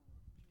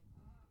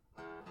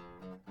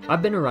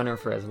I've been a runner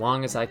for as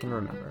long as I can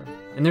remember,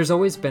 and there's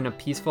always been a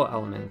peaceful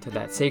element to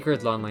that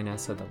sacred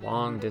loneliness of the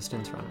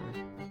long-distance runner.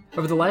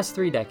 Over the last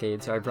 3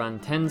 decades, I've run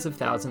tens of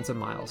thousands of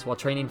miles while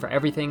training for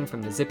everything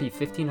from the zippy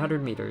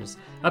 1,500 meters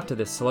up to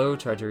the slow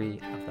trudgery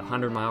of the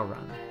 100-mile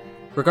run.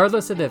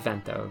 Regardless of the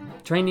event, though,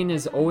 training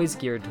is always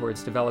geared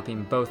towards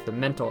developing both the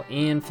mental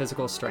and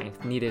physical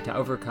strength needed to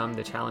overcome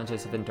the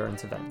challenges of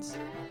endurance events.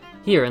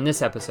 Here, in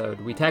this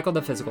episode, we tackle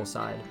the physical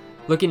side,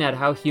 looking at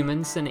how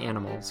humans and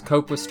animals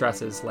cope with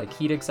stresses like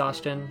heat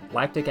exhaustion,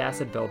 lactic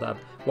acid buildup,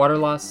 water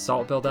loss,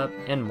 salt buildup,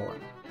 and more.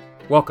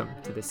 Welcome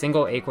to the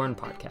Single Acorn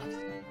Podcast.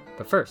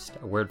 But first,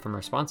 a word from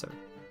our sponsor.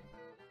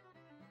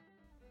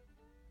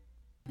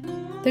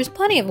 There's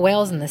plenty of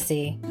whales in the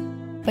sea,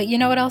 but you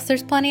know what else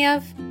there's plenty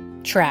of?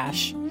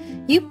 Trash.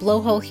 You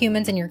blowhole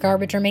humans and your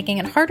garbage are making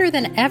it harder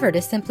than ever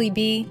to simply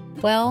be,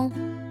 well,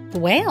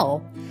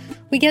 whale.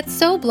 We get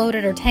so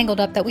bloated or tangled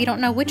up that we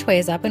don't know which way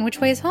is up and which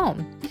way is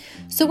home.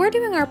 So we're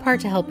doing our part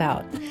to help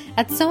out.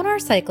 At Sonar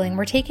Cycling,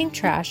 we're taking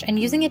trash and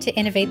using it to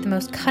innovate the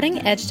most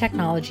cutting-edge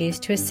technologies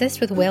to assist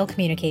with whale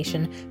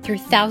communication through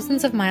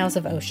thousands of miles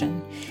of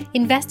ocean.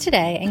 Invest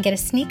today and get a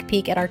sneak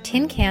peek at our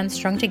tin cans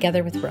strung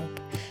together with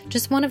rope.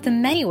 Just one of the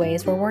many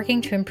ways we're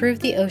working to improve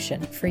the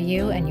ocean for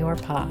you and your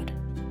pod.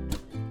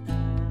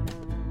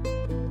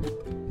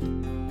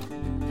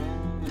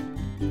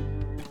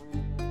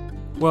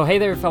 Well, hey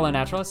there, fellow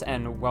naturalists,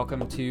 and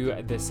welcome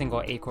to the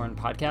Single Acorn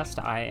Podcast.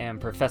 I am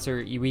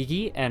Professor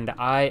Iwigi, and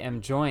I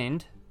am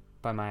joined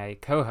by my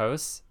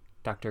co-hosts,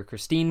 Dr.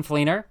 Christine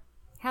Fleener.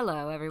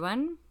 Hello,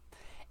 everyone.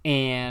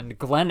 And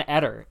Glenn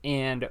Etter.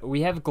 And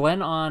we have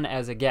Glenn on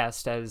as a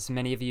guest. As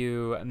many of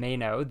you may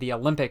know, the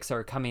Olympics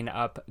are coming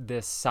up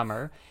this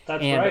summer.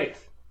 That's right.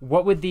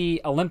 What would the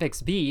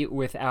Olympics be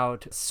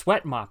without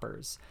sweat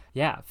moppers?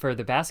 Yeah, for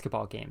the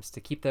basketball games,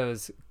 to keep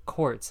those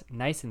courts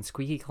nice and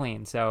squeaky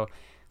clean. So,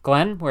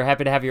 Glenn, we're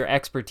happy to have your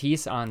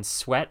expertise on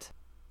sweat.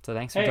 So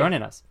thanks for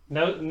joining us.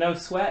 No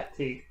sweat,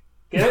 Teague.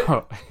 Get it?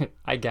 No,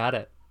 I got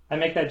it. I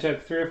make that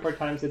joke 3 or 4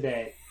 times a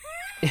day.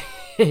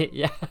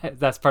 Yeah,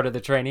 that's part of the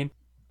training.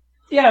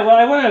 Yeah, well,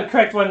 I want to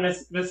correct one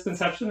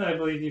misconception that I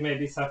believe you may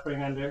be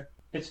suffering under.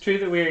 It's true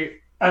that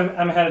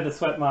I'm head of the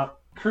sweat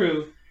mop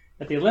crew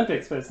at the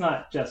Olympics, but it's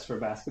not just for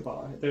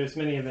basketball. There's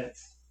many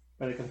events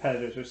where the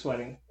competitors are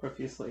sweating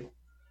profusely.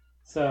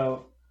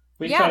 So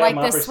we try to have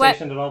moppers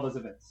stationed at all those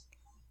events.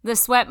 The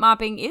sweat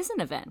mopping is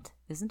an event,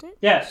 isn't it?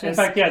 Yeah, in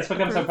fact, it's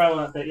become so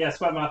prevalent that,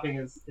 sweat mopping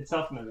is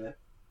itself an event.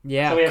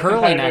 Yeah, so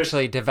curling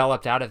actually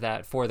developed out of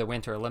that for the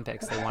Winter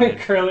Olympics. They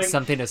wanted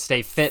something to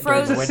stay fit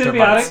during the winter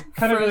months. Symbiotic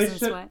kind of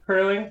relationship,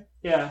 curling.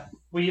 Yeah,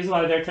 we use a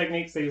lot of their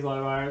techniques, they use a lot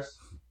of ours.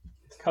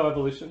 It's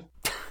coevolution.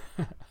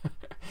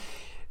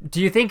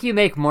 Do you think you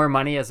make more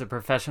money as a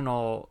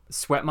professional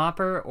sweat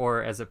mopper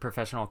or as a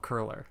professional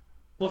curler?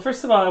 Well,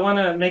 first of all, I want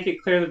to make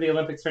it clear that the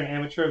Olympics are an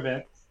amateur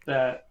event,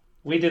 that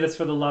we do this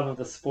for the love of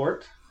the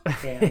sport.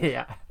 And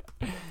yeah.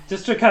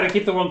 Just to kind of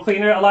keep the world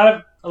cleaner. A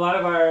lot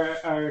of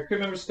our crew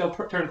members still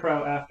turn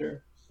pro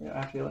after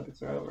the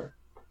Olympics are over.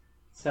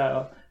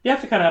 So you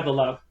have to kind of have the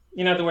love.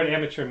 You know, the word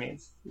amateur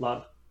means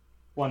love.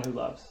 One who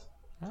loves.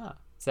 Ah,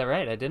 is that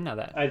right? I didn't know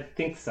that. I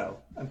think so.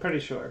 I'm pretty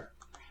sure.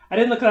 I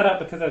didn't look that up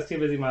because I was too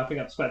busy mopping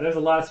up sweat. There's a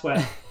lot of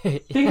sweat.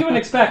 Things you wouldn't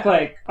expect,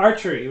 like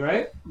archery,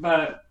 right?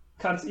 But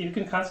you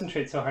can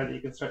concentrate so hard that you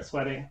can start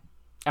sweating.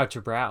 Out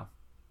your brow.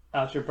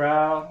 Out your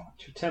brow,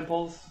 out your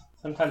temples,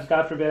 sometimes,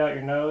 God forbid, out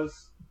your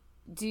nose.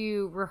 Do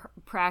you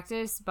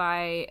practice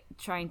by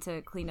trying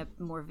to clean up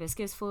more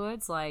viscous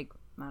fluids, like,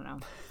 I don't know.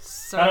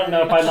 I don't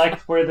know if I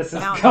like where this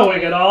is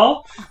going at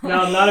all.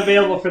 No, I'm not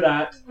available for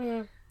that.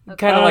 Okay.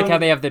 Kind of like how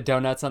they have the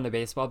donuts on the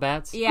baseball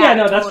bats. Yeah,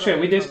 no, that's true.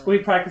 We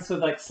practice with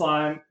like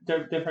slime.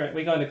 They're different.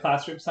 We go into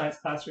science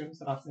classrooms,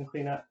 and often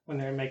clean up when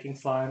they're making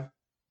slime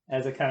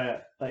as a kind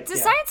of like. Do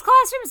science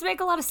classrooms make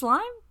a lot of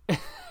slime?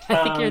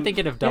 I think you're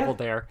thinking of Double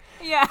Dare.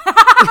 Yeah.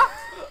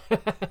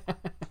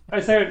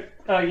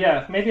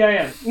 Yeah, maybe I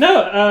am.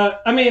 No,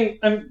 I mean,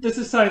 this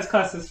is science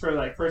classes for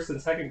like 1st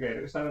and 2nd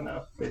graders. I don't know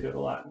if they do it a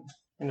lot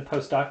in the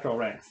postdoctoral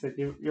ranks that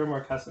you're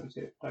more accustomed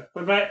to. But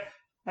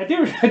I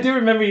do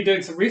remember you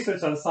doing some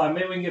research on slime.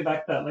 Maybe we can get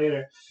back to that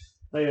later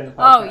in the podcast.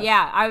 Oh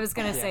yeah, I was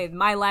gonna say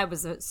my lab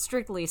was a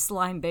strictly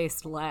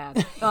slime-based lab.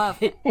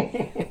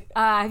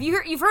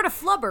 You've heard of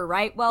flubber,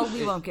 right? Well,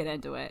 we won't get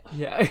into it.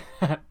 Yeah.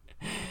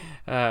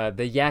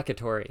 The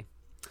yakatory.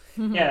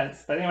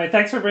 Yes, but anyway,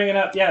 thanks for bringing it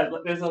up. Yeah,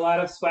 there's a lot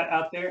of sweat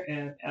out there,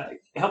 and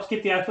it helps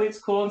keep the athletes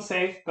cool and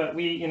safe. But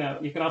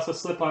you can also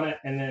slip on it,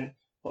 and then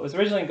what was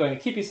originally going to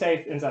keep you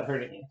safe ends up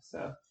hurting you.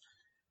 So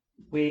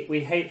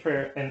we hate for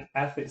an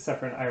athlete to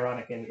suffer an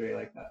ironic injury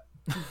like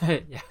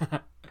that. Yeah,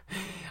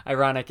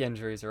 ironic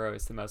injuries are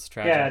always the most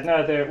tragic. Yeah,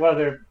 no,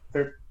 they're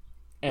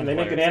and they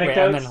make good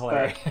anecdotes.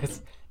 But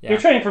yeah. You're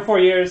training for 4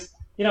 years.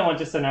 You don't want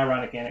just an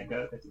ironic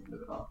anecdote at the end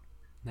of it all.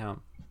 No.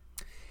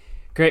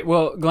 Great.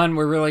 Well, Glenn,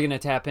 we're really going to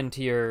tap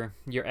into your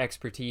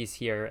expertise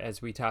here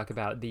as we talk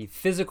about the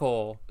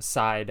physical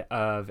side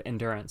of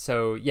endurance.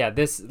 So, yeah,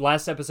 this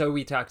last episode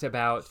we talked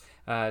about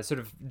sort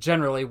of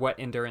generally what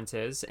endurance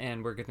is,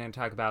 and we're going to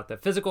talk about the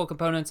physical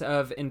components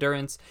of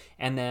endurance,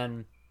 and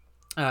then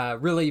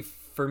really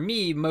for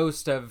me,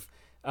 most of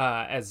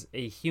as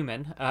a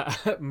human,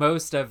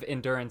 most of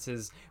endurance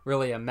is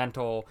really a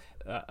mental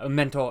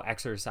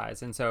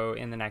exercise. And so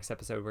in the next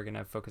episode, we're going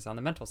to focus on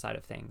the mental side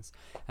of things.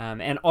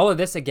 And all of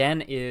this,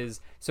 again, is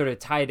sort of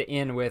tied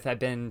in with, I've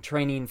been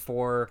training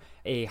for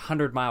a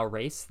 100-mile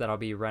race that I'll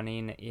be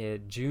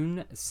running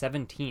June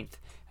 17th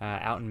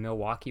out in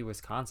Milwaukee,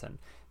 Wisconsin.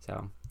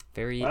 So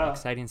very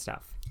exciting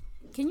stuff.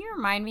 Can you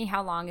remind me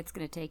how long it's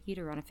going to take you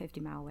to run a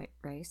 50-mile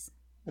race?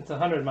 It's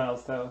 100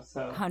 miles, though.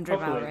 So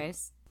 100-mile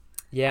race?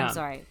 Yeah. I'm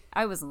sorry.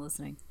 I wasn't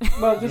listening.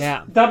 Well,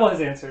 just double his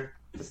answer.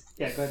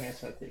 Go ahead and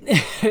answer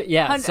that.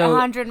 Yeah. So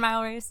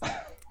 100-mile race.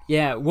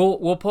 Yeah,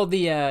 we'll pull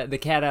the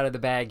cat out of the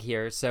bag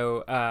here.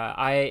 So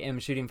I am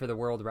shooting for the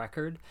world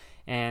record,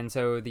 and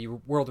so the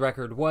world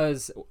record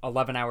was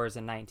 11 hours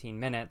and 19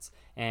 minutes,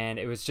 and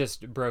it was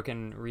just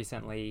broken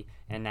recently,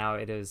 and now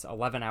it is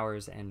 11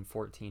 hours and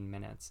 14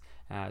 minutes.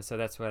 So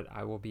that's what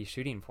I will be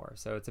shooting for.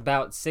 So it's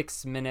about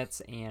 6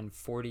 minutes and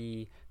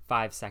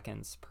 45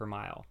 seconds per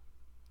mile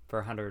for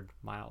 100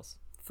 miles.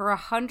 For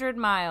 100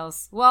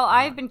 miles. Well,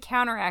 I've been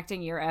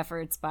counteracting your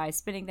efforts by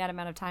spending that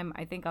amount of time,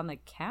 I think, on the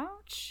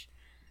couch.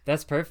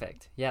 That's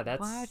perfect. Yeah,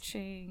 that's...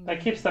 Watching.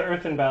 That keeps the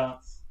earth in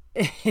balance.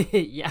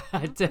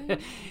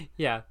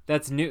 Yeah,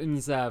 that's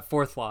Newton's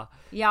fourth law.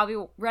 Yeah, I'll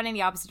be running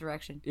the opposite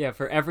direction. Yeah,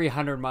 for every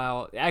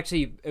 100-mile...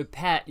 Actually,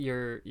 Pat,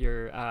 your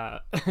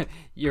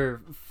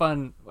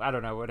fun... I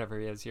don't know, whatever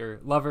he is. Your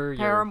lover,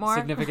 Paramour? Your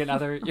significant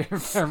other, your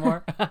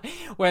paramour.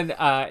 When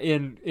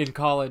in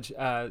college...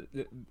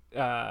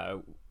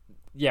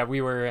 yeah,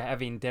 we were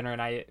having dinner, and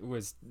I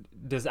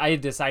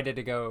had decided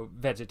to go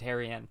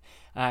vegetarian,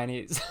 and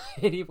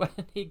when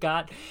he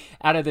got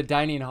out of the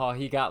dining hall,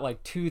 he got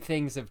like 2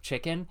 things of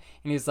chicken,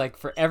 and he's like,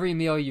 for every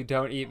meal you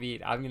don't eat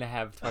meat, I'm gonna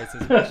have twice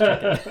as much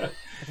chicken.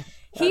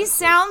 He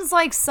sounds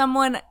like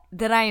someone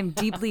that I am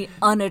deeply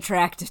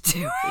unattracted to.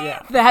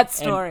 Yeah, that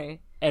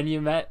story. And you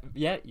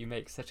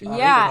make such a good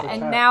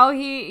and now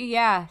he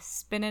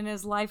spinning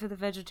his life with a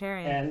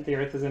vegetarian, and the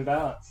earth is in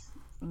balance.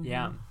 Mm-hmm.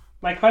 Yeah.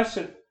 My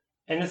question.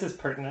 And this is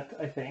pertinent,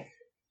 I think.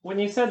 When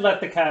you said "let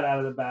the cat out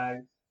of the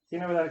bag," do you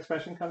know where that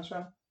expression comes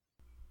from?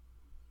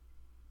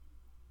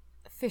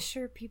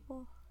 Fisher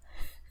people.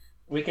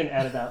 We can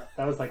edit out.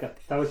 That was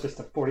just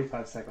a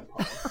 45-second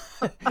pause.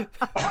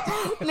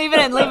 Leave it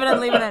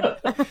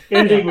in.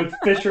 Ending with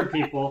Fisher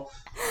people.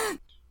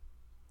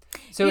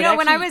 So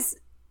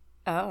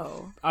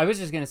I was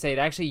just going to say, it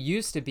actually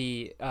used to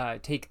be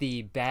take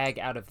the bag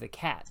out of the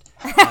cat.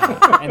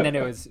 And then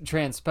it was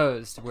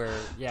transposed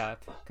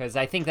because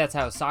I think that's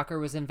how soccer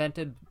was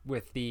invented,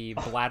 with the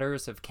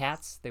bladders of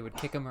cats. They would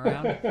kick them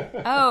around.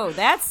 Oh,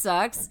 that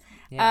sucks.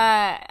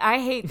 Yeah. I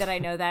hate that I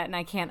know that, and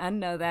I can't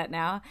unknow that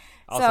now.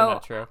 Also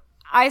not true.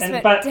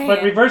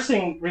 But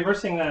reversing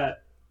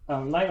that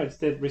language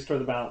did restore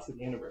the balance of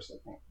the universe, I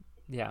think.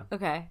 Yeah.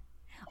 Okay.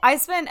 I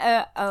spent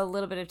a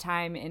little bit of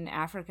time in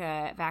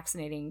Africa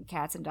vaccinating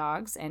cats and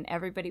dogs, and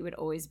everybody would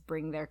always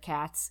bring their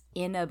cats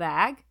in a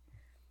bag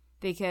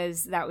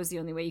because that was the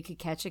only way you could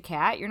catch a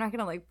cat. You're not going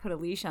to like put a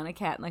leash on a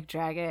cat and like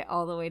drag it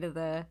all the way to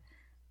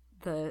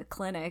the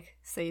clinic.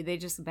 So they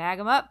just bag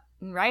them up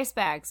in rice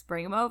bags,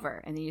 bring them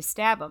over, and then you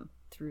stab them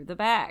through the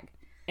bag.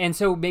 And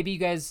so maybe you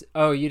guys,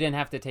 you didn't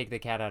have to take the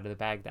cat out of the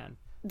bag then.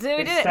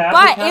 Dude,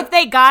 but if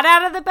they got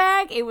out of the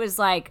bag, it was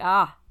like,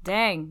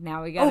 dang,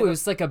 now we got it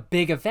was like a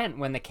big event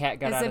when the cat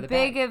got out of the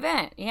bag. It's a big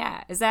event,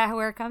 yeah. Is that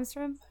where it comes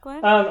from,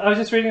 Glenn? I was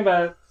just reading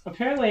about it.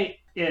 Apparently,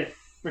 it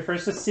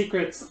refers to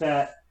secrets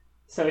that...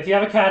 So if you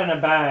have a cat in a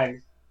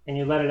bag and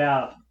you let it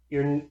out,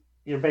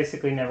 you're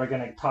basically never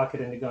going to talk it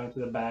into going to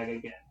the bag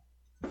again.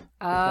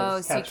 Oh,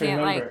 so you can't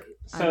remember.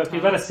 So if you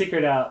let a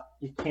secret out,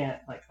 you can't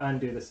like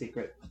undo the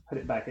secret, put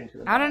it back into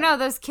the bag. I don't know.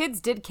 Those kids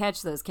did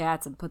catch those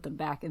cats and put them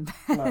back in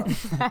bag.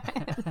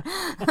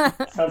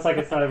 Sounds like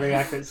it's not a very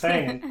accurate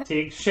saying.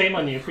 Teague, shame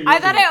on you for using I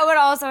thought it would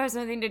also have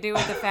something to do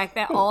with the fact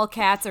that all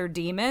cats are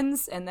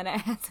demons, and then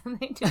it had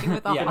something to do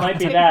with all. It might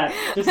be that.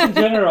 Just in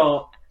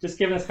general, just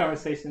given this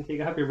conversation,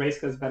 Teague, I hope your race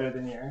goes better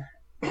than your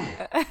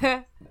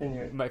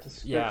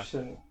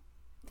description. Yeah.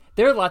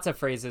 There are lots of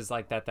phrases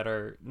like that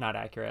are not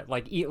accurate.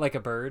 Like eat like a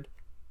bird.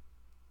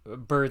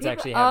 Birds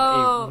actually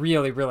have a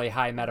really, really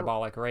high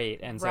metabolic rate,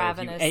 and so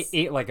ravenous. If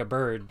you ate like a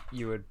bird,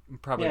 you would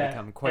probably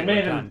become quite and many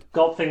of them rotund.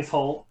 gulp things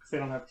whole because they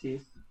don't have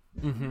teeth.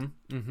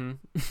 Mm-hmm.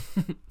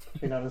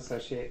 You don't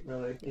associate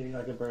really eating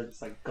like a bird.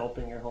 It's like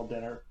gulping your whole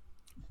dinner.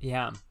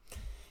 Yeah.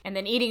 And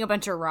then eating a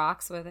bunch of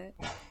rocks with it.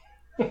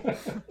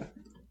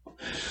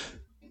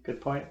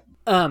 Good point.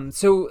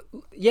 So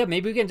yeah,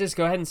 maybe we can just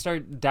go ahead and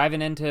start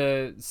diving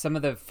into some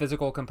of the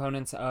physical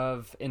components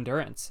of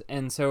endurance.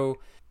 And so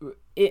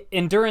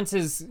endurance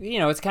is,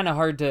 it's kind of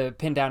hard to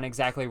pin down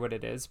exactly what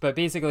it is, but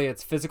basically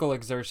it's physical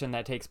exertion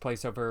that takes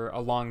place over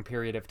a long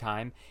period of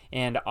time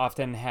and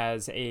often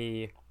has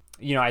I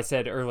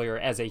said earlier,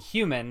 as a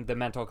human, the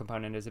mental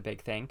component is a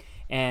big thing.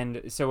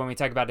 And so when we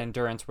talk about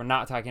endurance, we're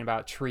not talking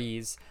about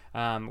trees.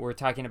 We're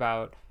talking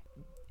about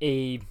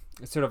a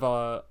sort of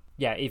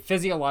a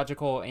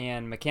physiological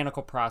and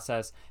mechanical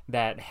process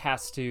that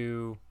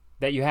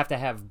you have to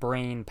have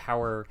brain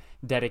power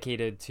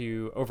dedicated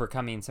to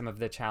overcoming some of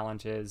the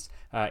challenges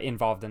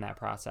involved in that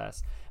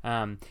process.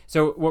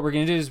 So what we're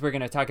going to do is we're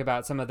going to talk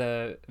about some of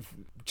the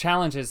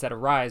challenges that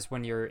arise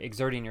when you're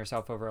exerting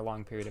yourself over a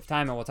long period of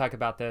time. And we'll talk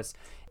about this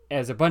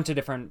as a bunch of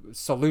different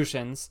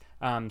solutions,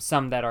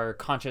 some that are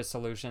conscious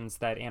solutions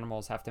that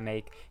animals have to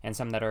make, and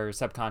some that are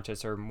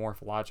subconscious or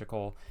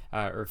morphological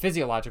or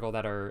physiological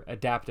that are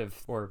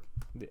adaptive or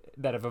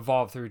that have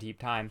evolved through deep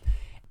time.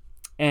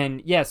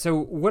 And yeah, so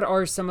what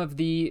are some of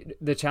the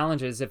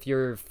challenges if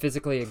you're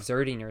physically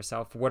exerting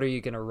yourself? What are you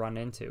going to run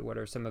into? What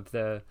are some of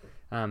the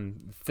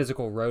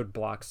physical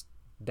roadblocks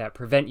that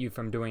prevent you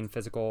from doing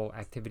physical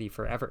activity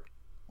forever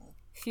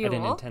at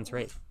an intense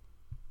rate?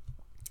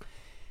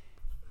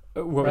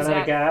 What was that?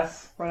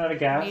 Run out of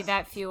gas. Need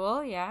that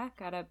fuel, yeah.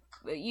 Gotta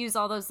use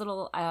all those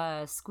little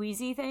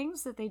squeezy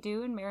things that they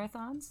do in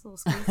marathons. Little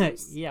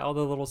squeezies. Yeah, all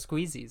the little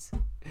squeezies.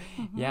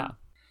 Mm-hmm. Yeah.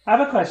 I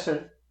have a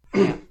question.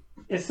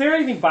 Is there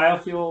any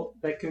biofuel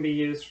that can be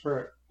used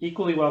for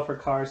equally well for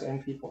cars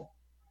and people?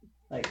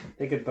 Like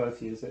they could both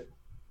use it.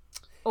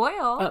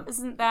 Oil,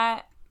 isn't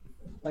that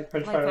like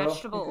French fry oil?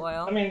 Vegetable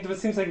oil? I mean, it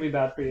seems like it'd be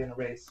bad for you in a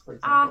race, for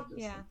example.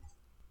 Yeah.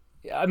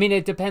 I mean,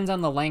 it depends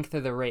on the length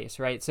of the race,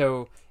 right?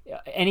 So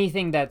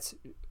anything that's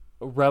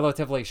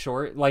relatively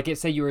short, like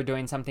say you were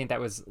doing something that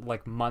was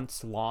like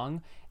months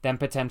long, then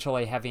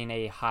potentially having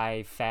a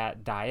high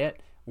fat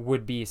diet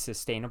would be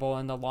sustainable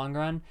in the long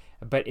run.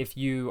 But if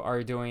you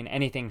are doing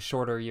anything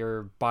shorter,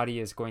 your body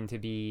is going to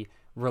be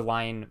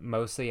relying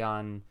mostly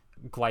on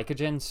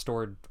glycogen,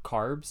 stored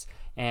carbs.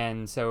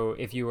 And so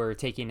if you were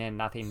taking in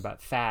nothing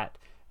but fat,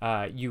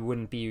 you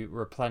wouldn't be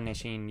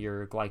replenishing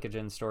your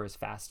glycogen stores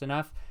fast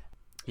enough.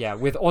 Yeah,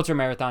 with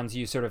ultramarathons,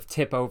 you sort of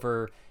tip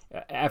over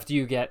after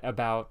you get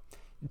about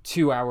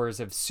 2 hours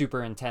of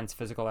super intense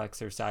physical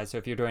exercise. So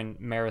if you're doing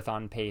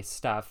marathon pace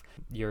stuff,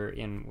 you're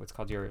in what's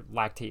called your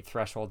lactate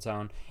threshold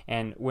zone.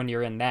 And when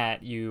you're in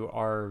that, you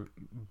are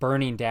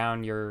burning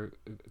down your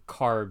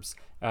carbs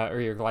or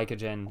your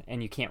glycogen,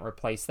 and you can't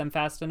replace them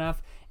fast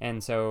enough.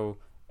 And so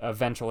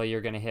eventually you're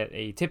going to hit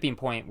a tipping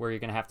point where you're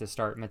going to have to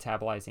start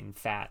metabolizing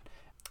fat.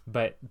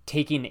 But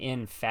taking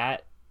in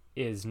fat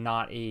is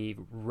not a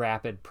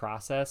rapid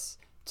process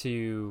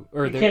you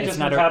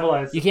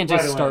can't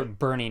just start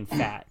burning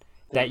fat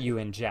that you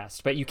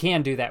ingest, but you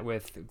can do that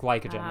with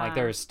glycogen. Like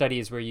there are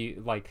studies where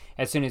you, like,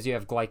 as soon as you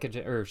have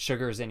glycogen or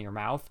sugars in your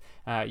mouth,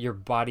 your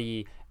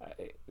body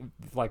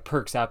like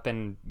perks up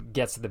and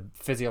gets the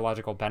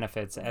physiological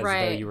benefits as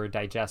though you were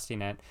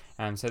digesting it.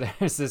 So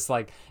there's this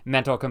like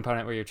mental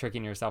component where you're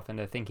tricking yourself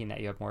into thinking that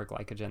you have more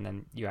glycogen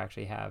than you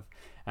actually have.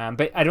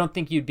 But I don't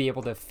think you'd be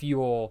able to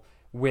fuel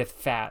with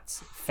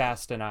fats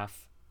fast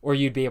enough, or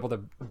you'd be able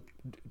to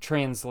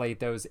translate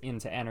those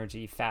into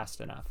energy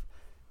fast enough.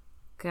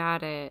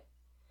 Got it.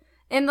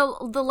 In the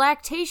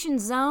lactation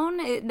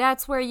zone,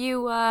 that's where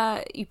you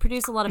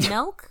produce a lot of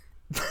milk?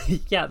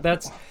 Yeah,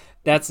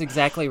 that's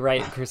exactly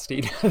right,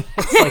 Christine.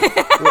 That's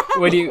like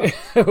when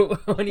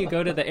you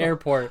go to the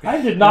airport.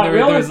 I did not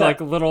realize there's that.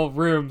 Like little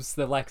rooms,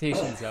 the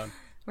lactation zone.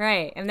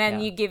 Right, and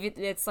then you give it.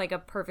 It's like a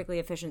perfectly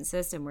efficient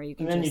system where you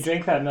can you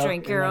drink that milk,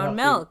 drink your own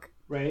milk.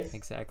 Right.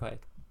 Exactly.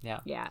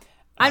 Yeah. Yeah.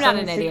 I'm not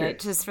an idiot,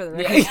 just for the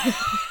record.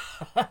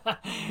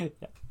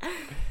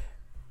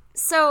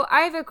 So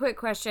I have a quick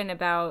question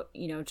about,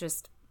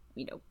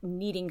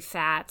 needing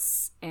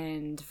fats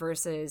and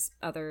versus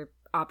other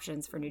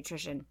options for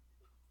nutrition.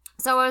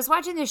 So I was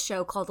watching this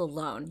show called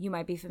Alone. You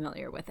might be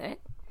familiar with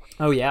it.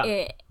 Oh,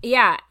 yeah.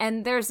 Yeah.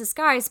 And there's this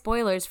guy,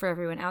 spoilers for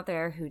everyone out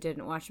there who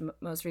didn't watch the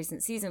most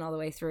recent season all the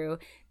way through.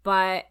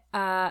 But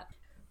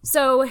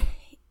so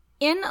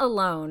in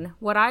Alone,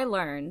 what I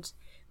learned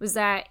was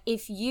that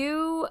if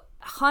you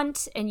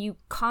hunt and you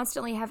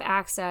constantly have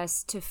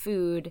access to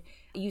food,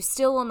 you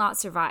still will not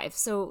survive.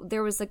 So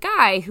there was a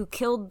guy who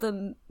killed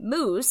the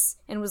moose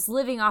and was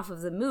living off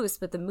of the moose,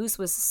 but the moose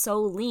was so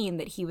lean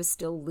that he was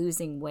still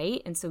losing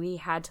weight. And so he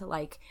had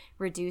to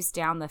reduce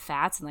down the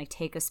fats and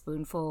take a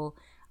spoonful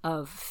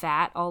of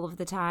fat all of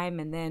the time.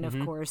 And then of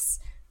course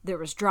there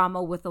was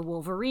drama with the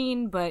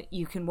Wolverine, but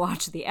you can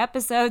watch the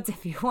episodes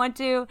if you want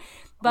to.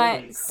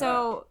 But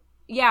so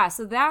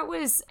that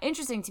was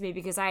interesting to me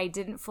because I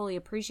didn't fully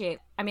appreciate.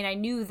 I mean, I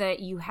knew that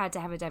you had to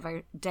have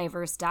a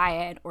diverse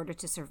diet in order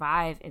to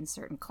survive in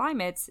certain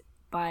climates,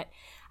 but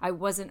I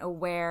wasn't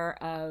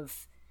aware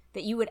of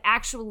that you would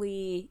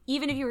actually,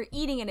 even if you were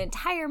eating an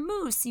entire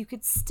moose, you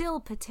could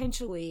still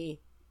potentially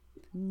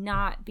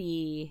not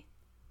be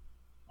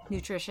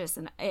nutritious,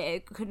 and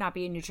it could not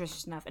be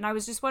nutritious enough. And I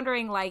was just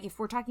wondering, if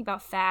we're talking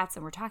about fats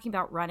and we're talking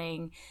about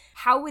running,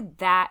 how would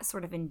that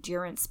sort of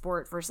endurance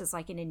sport versus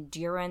an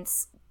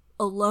endurance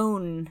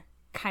alone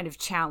kind of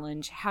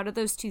challenge, how do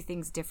those two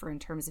things differ in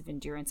terms of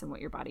endurance and what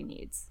your body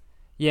needs?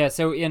 Yeah,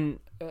 so in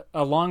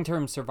a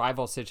long-term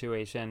survival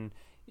situation,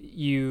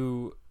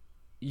 you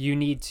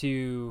need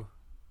to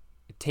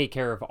take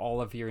care of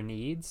all of your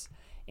needs,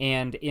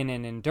 And in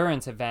an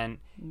endurance event,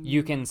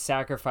 you can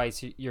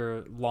sacrifice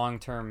your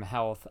long-term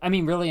health. I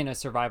mean, really in a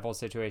survival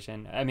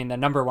situation, I mean, the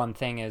number one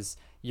thing is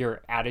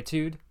your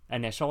attitude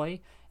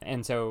initially.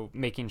 And so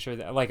making sure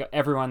that, like,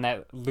 everyone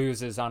that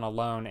loses on a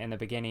lone in the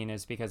beginning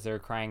is because they're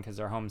crying because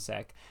they're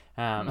homesick,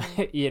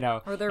 you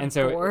know, or they're and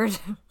so, bored.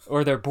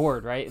 Or they're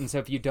bored, right? And so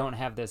if you don't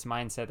have this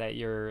mindset that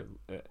you're,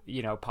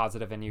 you know,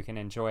 positive and you can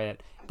enjoy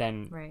it,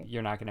 then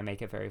you're not going to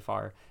make it very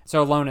far.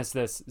 So Alone is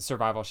this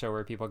survival show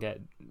where people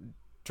get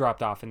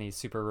dropped off in these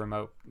super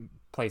remote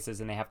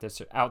places and they have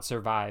to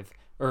out-survive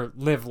or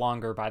live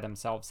longer by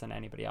themselves than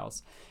anybody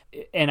else.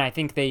 And I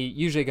think they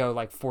usually go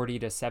like 40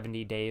 to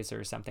 70 days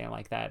or something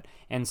like that.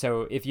 And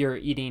so if you're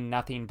eating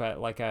nothing but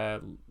like a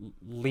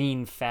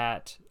lean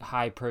fat,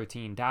 high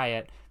protein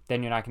diet,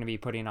 then you're not going to be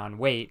putting on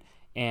weight.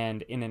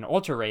 And in an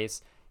ultra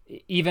race,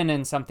 even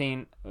in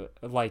something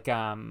like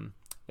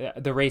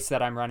the race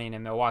that I'm running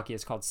in Milwaukee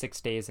is called 6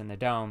 Days in the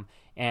Dome.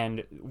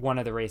 And one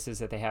of the races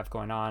that they have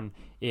going on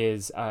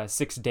is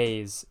 6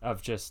 days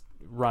of just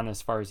run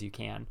as far as you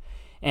can.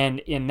 And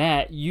in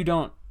that, you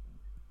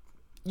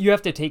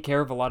have to take care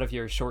of a lot of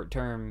your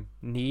short-term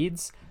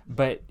needs,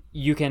 but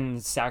you can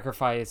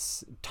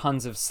sacrifice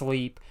tons of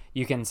sleep.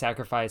 You can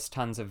sacrifice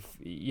tons of,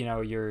 you know,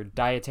 your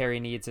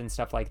dietary needs and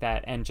stuff like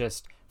that, and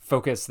just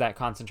focus that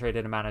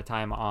concentrated amount of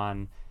time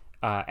on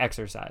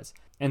exercise.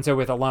 And so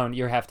with Alone,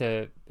 you have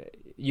to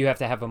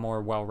have a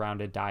more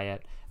well-rounded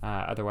diet.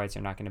 Otherwise,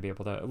 you're not going to be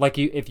able to, like,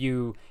 if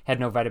you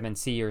had no vitamin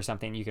C or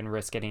something, you can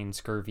risk getting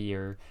scurvy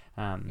or,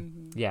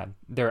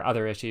 there are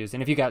other issues.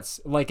 And if you got,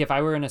 like, if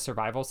I were in a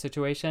survival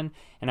situation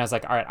and I was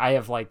like, all right, I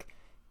have like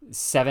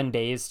 7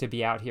 days to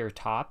be out here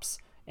tops,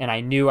 and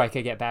I knew I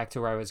could get back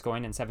to where I was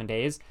going in 7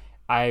 days,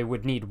 I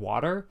would need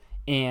water,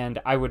 and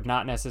I would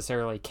not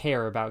necessarily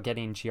care about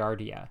getting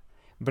Giardia.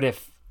 But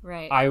if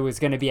I was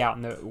going to be out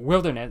in the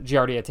wilderness,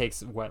 Giardia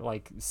takes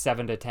like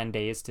 7 to 10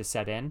 days to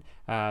set in,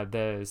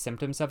 the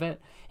symptoms of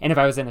it. And if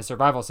I was in a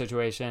survival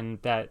situation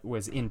that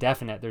was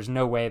indefinite, there's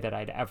no way that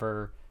I'd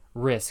ever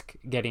risk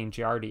getting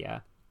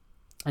Giardia.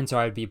 And so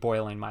I'd be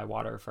boiling my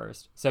water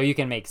first. So you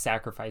can make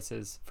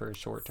sacrifices for a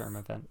short-term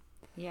event.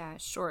 Yeah,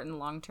 short and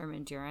long-term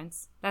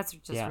endurance. That's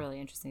just really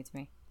interesting to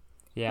me.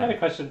 Yeah. I had a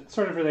question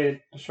sort of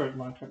related to short and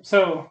long-term.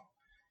 So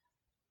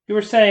you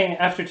were saying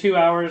after 2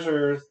 hours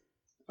or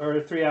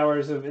 3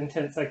 hours of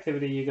intense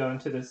activity, you go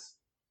into this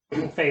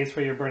phase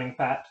where you're burning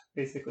fat,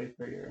 basically,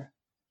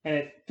 and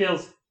it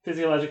feels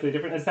physiologically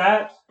different. Is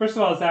that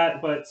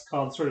what's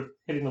called sort of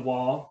hitting the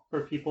wall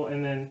for people?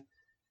 And then,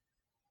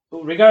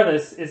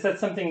 regardless, is that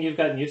something you've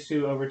gotten used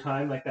to over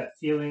time, like that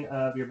feeling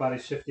of your body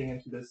shifting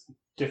into this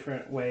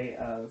different way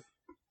of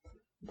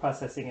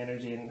processing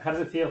energy? And how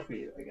does it feel for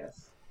you, I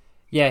guess?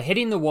 Yeah,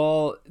 hitting the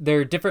wall, there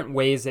are different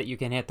ways that you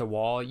can hit the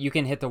wall. You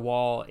can hit the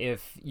wall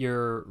if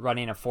you're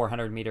running a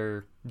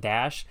 400-meter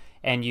dash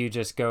and you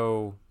just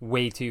go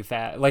way too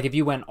fast. Like if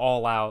you went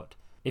all out,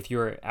 if you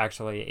were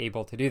actually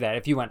able to do that,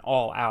 if you went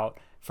all out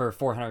for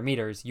 400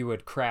 meters, you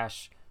would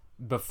crash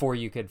before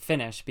you could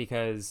finish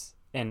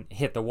and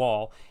hit the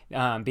wall,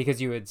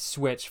 because you would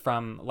switch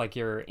from like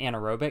your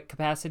anaerobic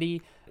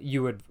capacity.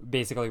 You would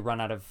basically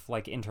run out of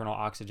like internal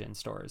oxygen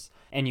stores,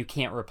 and you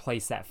can't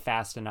replace that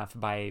fast enough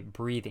by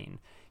breathing.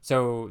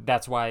 So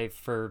that's why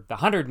for the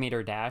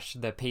 100-meter dash,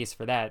 the pace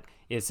for that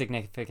is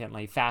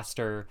significantly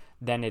faster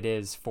than it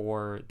is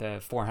for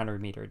the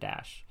 400-meter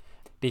dash,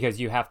 because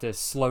you have to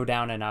slow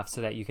down enough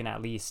so that you can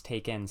at least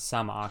take in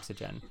some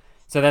oxygen.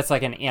 So that's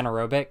like an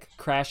anaerobic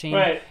crashing.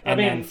 Right.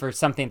 Then for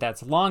something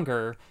that's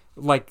longer,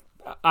 like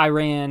I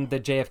ran the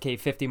JFK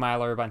 50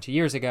 miler a bunch of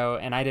years ago,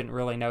 and I didn't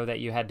really know that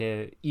you had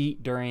to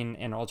eat during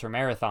an ultra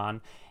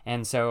marathon.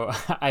 And so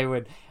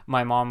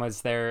my mom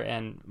was there,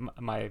 and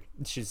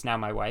she's now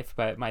my wife,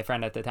 but my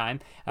friend at the time.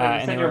 You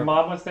said your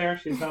mom was there?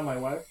 She's not my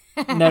wife?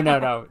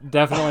 No,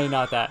 definitely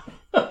not that.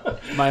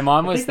 My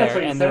mom was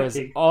there, and there was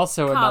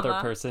also another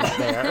person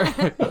there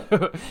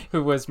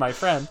who was my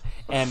friend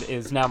and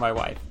is now my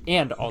wife,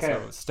 and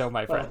also still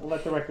my friend. Well,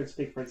 let the record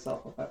speak for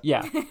itself. Okay.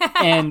 Yeah.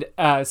 And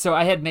so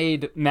I had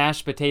made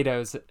mashed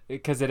potatoes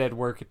because it had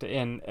worked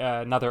in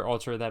another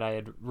ultra that I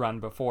had run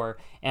before,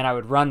 and I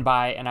would run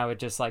by and I would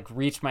just like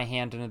reach my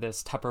hand into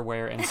this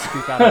Tupperware and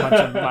scoop out a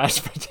bunch of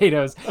mashed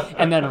potatoes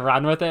and then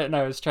run with it, and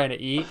I was trying to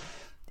eat.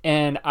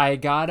 And I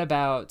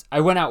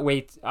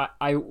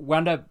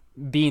wound up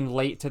being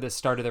late to the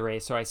start of the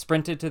race. So I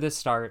sprinted to the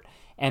start,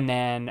 and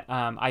then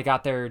I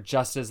got there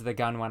just as the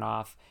gun went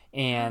off.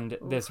 And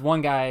this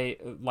one guy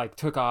like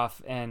took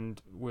off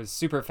and was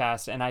super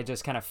fast, and I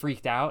just kind of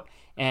freaked out,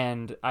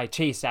 and I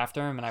chased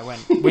after him, and I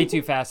went way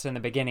too fast in the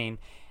beginning.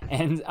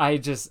 And I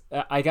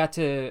got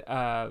to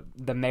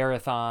the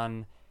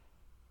marathon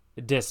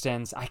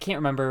distance. I can't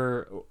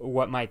remember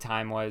what my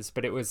time was,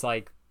 but it was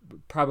like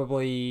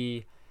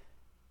probably,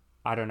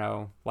 I don't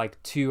know,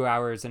 like 2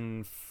 hours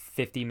and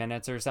 50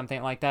 minutes or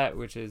something like that,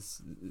 which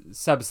is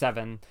sub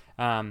 7.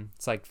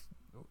 It's like,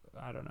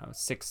 I don't know,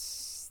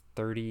 6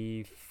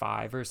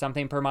 35 or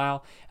something per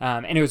mile.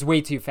 And it was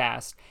way too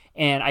fast.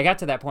 And I got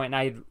to that point and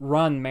I'd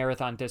run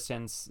marathon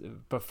distance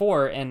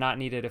before and not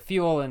needed a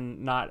fuel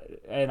and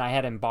I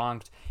hadn't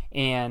bonked.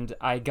 And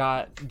I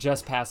got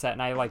just past that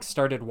and I like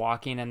started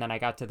walking, and then I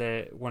got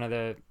to one of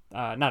the,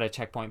 not a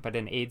checkpoint, but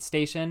an aid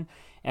station.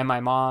 And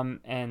my mom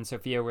and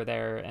Sophia were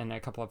there and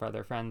a couple of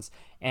other friends.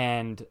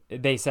 And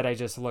they said I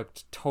just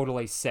looked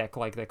totally sick.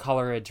 Like the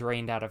color had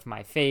drained out of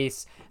my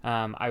face.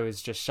 I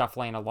was just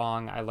shuffling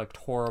along. I looked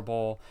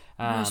horrible.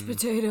 Mashed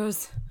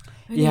potatoes.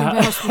 Yeah.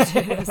 Mashed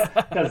potatoes.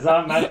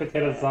 Mashed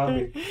potato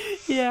zombie.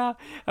 Yeah.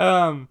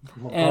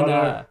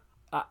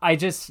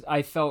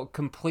 I felt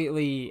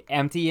completely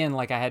empty and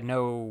like I had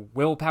no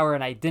willpower,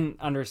 and I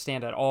didn't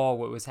understand at all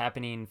what was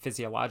happening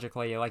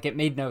physiologically. Like it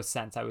made no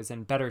sense. I was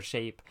in better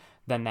shape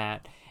than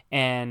that.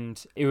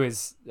 And it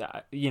was,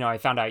 I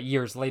found out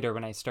years later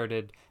when I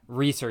started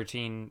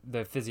researching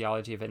the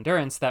physiology of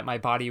endurance that my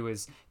body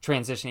was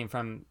transitioning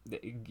from,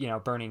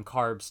 burning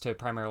carbs to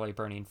primarily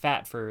burning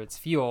fat for its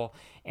fuel.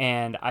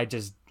 And I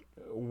just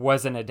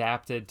wasn't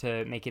adapted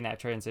to making that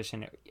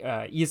transition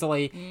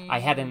easily. I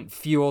hadn't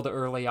fueled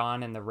early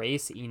on in the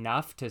race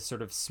enough to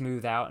sort of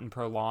smooth out and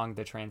prolong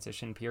the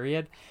transition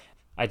period.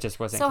 I just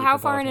wasn't. So how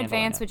far in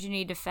advance would you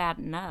need to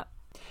fatten up?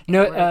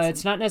 No,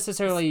 it's not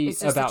necessarily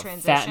it's about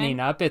fattening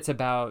up. It's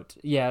about,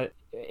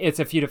 it's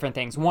a few different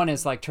things. One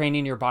is like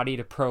training your body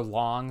to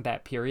prolong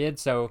that period.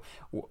 So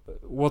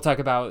we'll talk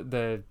about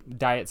the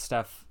diet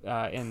stuff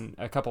in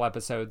a couple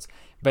episodes.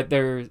 But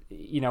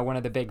one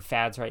of the big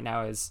fads right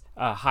now is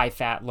high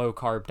fat, low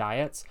carb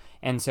diets.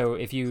 And so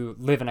if you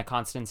live in a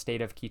constant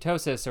state of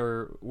ketosis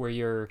or where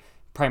you're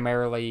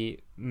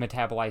primarily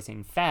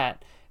metabolizing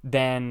fat,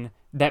 then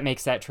that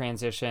makes that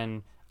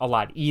transition a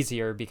lot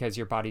easier because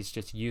your body's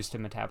just used to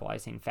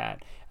metabolizing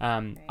fat.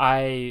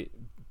 I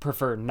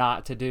prefer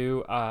not to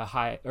do a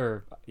high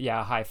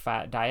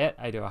fat diet.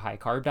 I do a high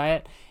carb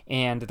diet.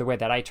 And the way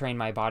that I train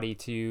my body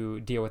to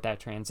deal with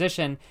that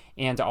transition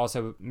and to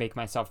also make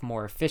myself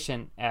more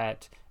efficient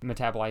at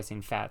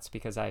metabolizing fats,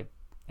 because I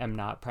am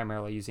not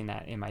primarily using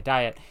that in my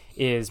diet,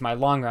 is my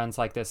long runs.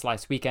 Like this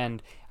last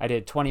weekend, I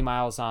did 22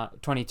 miles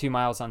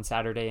on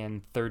Saturday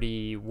and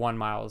 31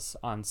 miles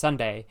on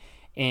Sunday.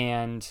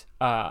 And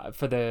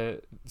for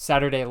the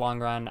Saturday long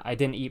run, I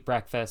didn't eat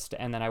breakfast,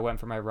 and then I went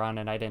for my run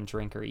and I didn't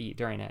drink or eat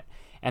during it.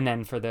 And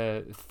then for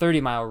the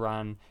 30-mile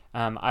run,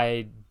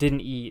 I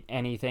didn't eat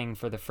anything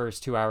for the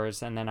first 2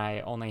 hours, and then I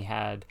only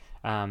had,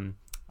 I'm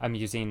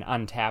using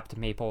Untapped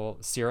maple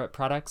syrup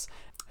products,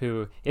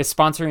 who is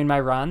sponsoring my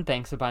run.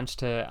 Thanks a bunch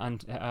to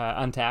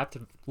Untapped,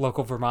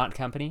 local Vermont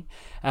company.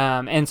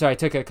 And so I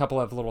took a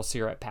couple of little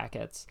syrup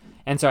packets.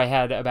 And so I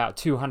had about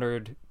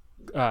 200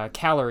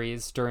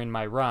 calories during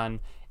my run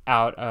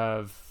out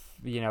of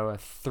a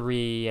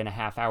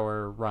 3.5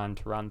 hour run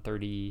to run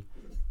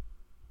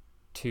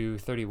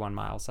 31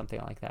 miles,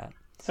 something like that.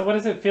 So what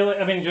does it feel like?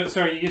 I mean,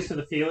 so are you used to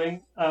the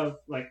feeling of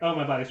like, oh,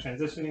 my body's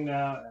transitioning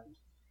now, and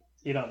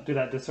you don't do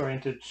that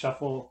disoriented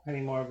shuffle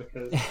anymore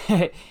because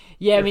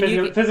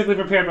you're physically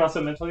prepared but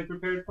also mentally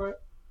prepared for it?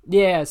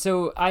 Yeah,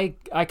 so I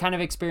kind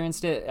of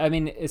experienced it. I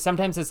mean,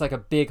 sometimes it's like a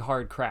big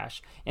hard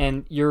crash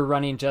and you're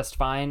running just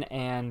fine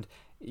and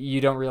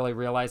you don't really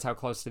realize how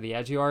close to the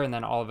edge you are, and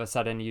then all of a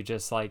sudden you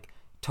just like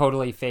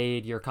totally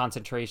fade. Your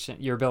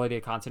ability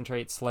to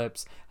concentrate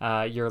slips.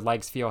 Your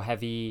legs feel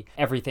heavy.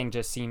 Everything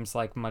just seems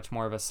like much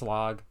more of a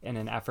slog and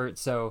an effort.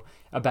 So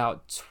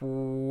about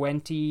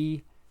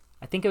 20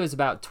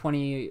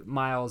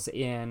 miles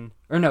in,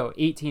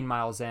 18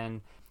 miles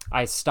in,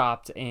 I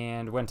stopped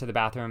and went to the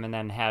bathroom and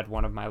then had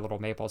one of my little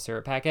maple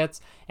syrup packets,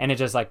 and it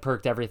just like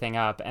perked everything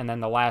up. And then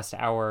the last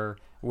hour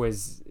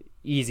was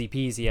easy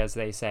peasy, as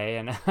they say,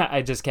 and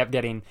I just kept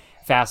getting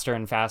faster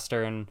and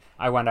faster, and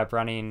I wound up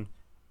running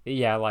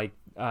 6:20,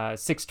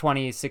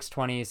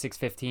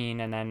 6:15,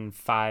 and then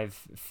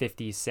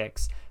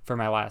 5:56 for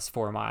my last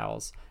 4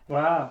 miles.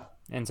 Wow.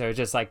 And so it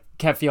just like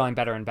kept feeling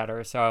better and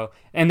better. So,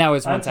 and that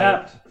was once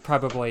Untapped. I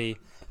probably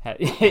had,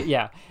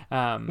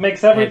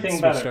 makes everything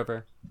switched better.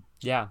 Over.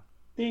 Yeah.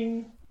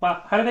 Ding.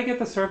 Wow. How do they get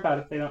the syrup out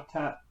if they don't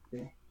tap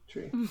the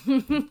tree?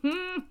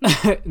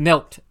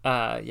 Milked.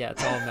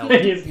 It's all milk.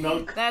 They use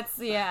milk. That's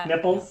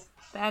nipples.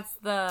 That's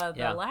the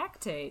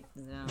lactate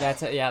zone.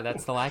 That's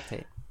the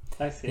lactate.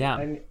 I see.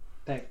 Yeah.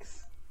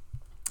 Thanks.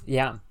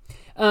 Yeah.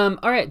 All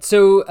right.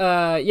 So,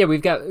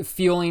 we've got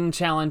fueling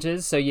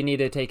challenges. So you need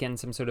to take in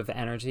some sort of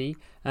energy.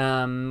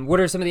 What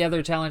are some of the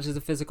other challenges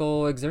of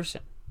physical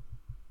exertion?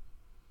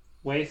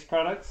 Waste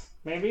products,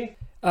 maybe?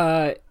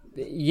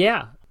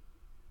 Yeah.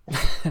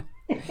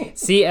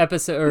 See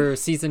episode or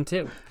season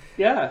 2.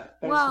 Yeah.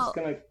 I was just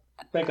going to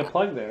make a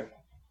plug there.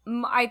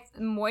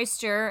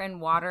 Moisture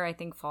and water, I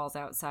think, falls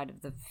outside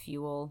of the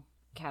fuel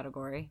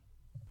category.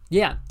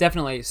 Yeah,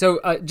 definitely. So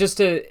just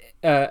to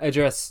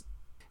address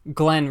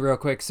Glenn real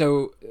quick.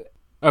 So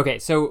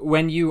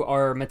when you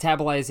are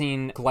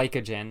metabolizing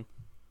glycogen,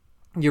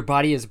 your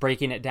body is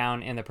breaking it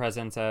down in the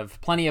presence of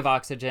plenty of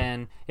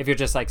oxygen. If you're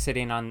just like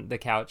sitting on the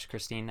couch,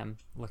 Christine, I'm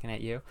looking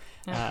at you.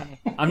 Okay.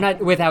 I'm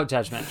not without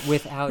judgment.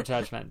 Without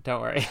judgment.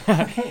 Don't worry.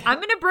 I'm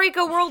going to break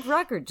a world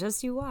record.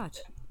 Just you watch.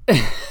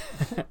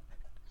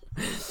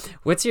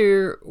 What's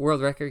your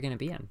world record going to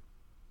be in?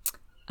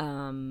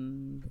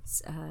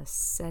 It's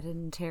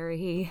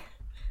sedentary.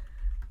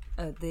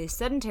 The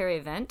sedentary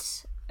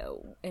event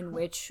in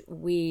which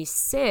we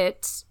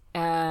sit,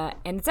 and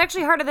it's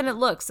actually harder than it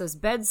looks. Those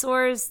bed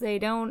sores, they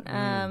don't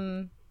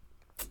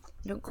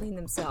clean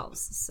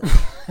themselves.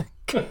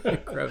 So.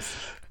 Gross.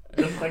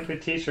 Just like your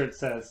T-shirt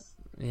says.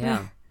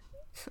 Yeah.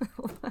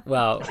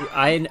 Well,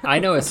 I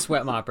know a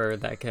sweat mopper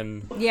that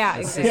can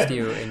assist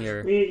you in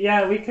your.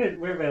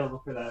 We're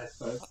available for that, I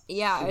suppose.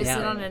 Yeah, is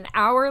it on an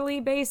hourly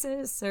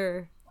basis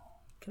or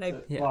can I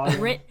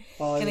Volume.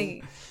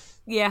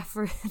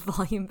 for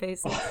volume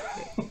basis.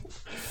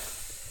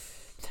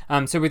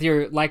 So with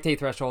your lactate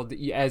threshold,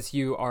 as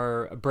you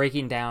are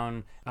breaking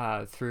down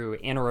through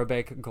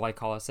anaerobic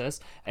glycolysis,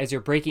 as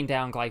you're breaking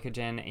down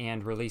glycogen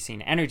and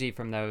releasing energy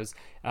from those,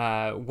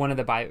 one of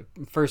the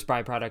first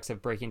byproducts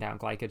of breaking down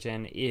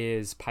glycogen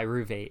is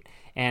pyruvate.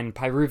 And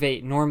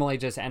pyruvate normally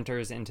just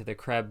enters into the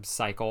Krebs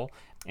cycle.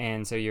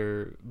 And so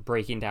you're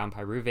breaking down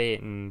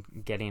pyruvate and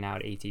getting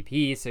out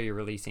ATP. So you're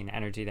releasing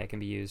energy that can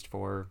be used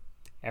for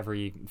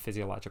every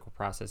physiological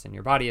process in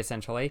your body,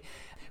 essentially.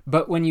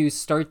 But when you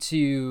start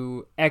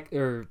to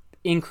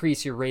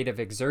increase your rate of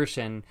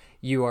exertion,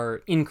 you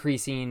are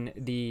increasing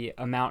the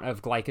amount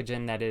of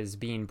glycogen that is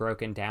being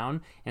broken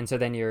down. And so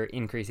then you're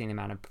increasing the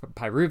amount of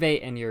pyruvate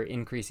and you're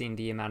increasing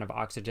the amount of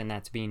oxygen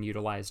that's being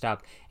utilized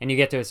up. And you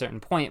get to a certain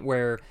point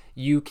where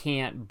you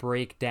can't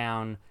break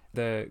down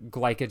the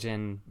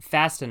glycogen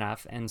fast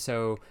enough. And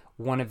so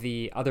one of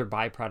the other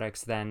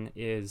byproducts then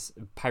is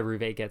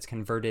pyruvate gets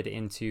converted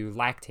into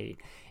lactate.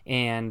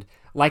 And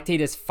lactate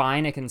is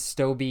fine. It can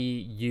still be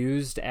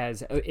used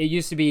as, it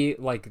used to be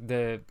like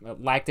the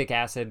lactic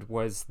acid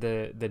was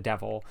the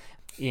devil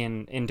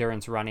in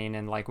endurance running.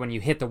 And like when you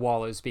hit the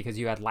wall, it was because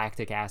you had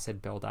lactic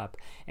acid buildup.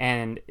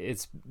 And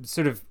it's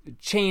sort of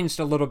changed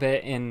a little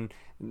bit in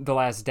the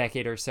last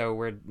decade or so,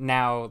 where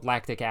now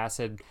lactic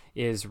acid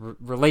is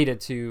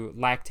related to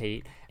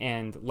lactate,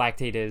 and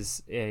lactate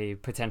is a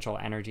potential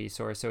energy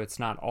source, so it's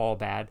not all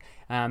bad.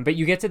 But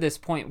you get to this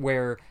point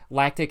where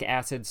lactic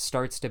acid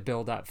starts to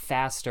build up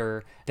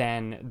faster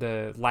than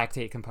the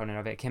lactate component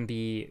of it can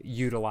be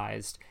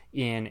utilized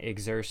in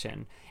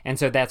exertion. And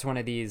so that's one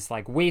of these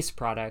like waste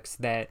products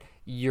that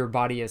your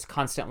body is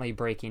constantly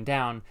breaking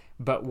down.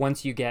 But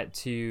once you get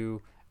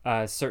to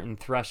a certain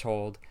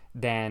threshold,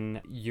 then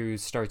you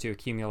start to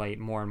accumulate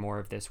more and more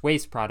of this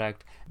waste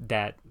product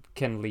that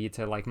can lead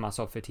to like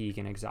muscle fatigue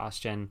and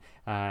exhaustion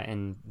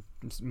and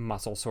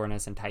muscle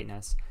soreness and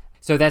tightness.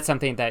 So that's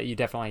something that you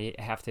definitely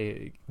have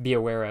to be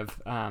aware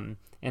of.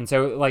 And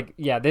so like,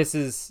 yeah, this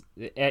is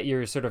at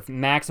your sort of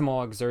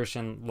maximal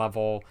exertion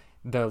level.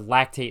 The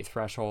lactate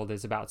threshold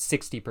is about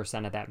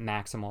 60% of that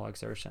maximal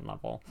exertion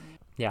level.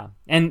 Yeah.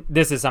 And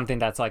this is something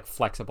that's like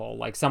flexible.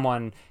 Like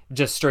someone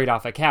just straight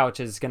off a couch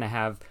is going to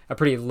have a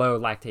pretty low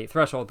lactate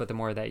threshold, but the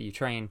more that you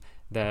train,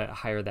 the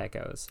higher that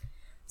goes.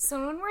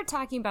 So when we're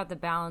talking about the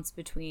balance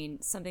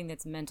between something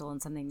that's mental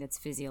and something that's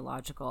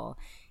physiological,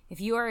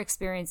 if you are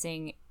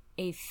experiencing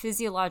a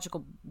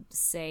physiological,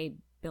 say,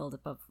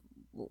 buildup of,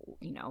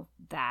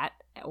 that,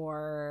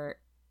 or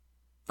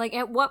like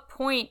at what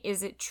point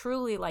is it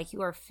truly like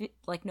you are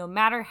like no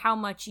matter how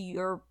much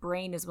your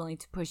brain is willing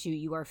to push you,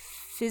 you are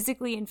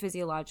physically and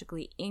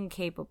physiologically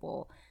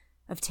incapable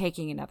of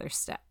taking another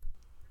step?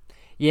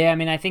 Yeah, I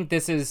mean, I think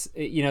this is,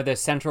 the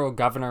central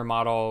governor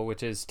model,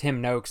 which is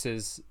Tim Noakes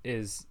is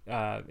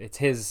it's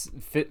his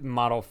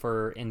model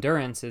for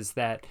endurance, is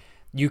that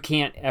you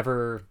can't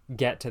ever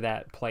get to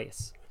that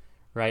place.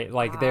 Right?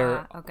 Like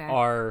there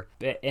are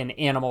an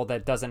animal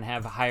that doesn't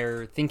have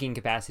higher thinking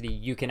capacity.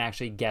 You can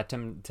actually get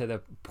them to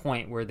the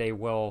point where they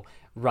will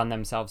run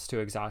themselves to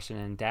exhaustion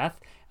and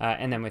death.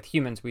 And then with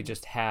humans, we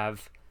just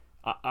have,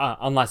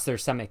 unless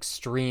there's some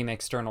extreme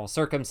external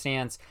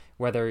circumstance,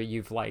 whether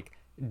you've like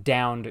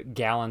downed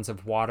gallons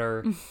of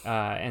water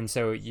and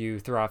so you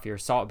throw off your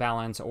salt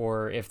balance,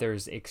 or if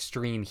there's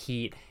extreme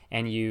heat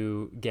and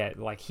you get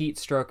like heat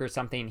stroke or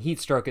something. Heat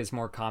stroke is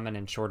more common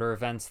in shorter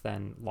events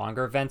than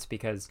longer events,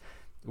 because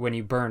when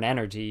you burn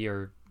energy,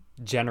 you're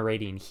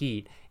generating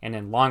heat, and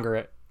in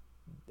longer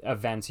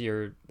events,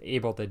 you're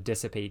able to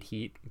dissipate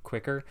heat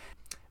quicker.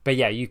 But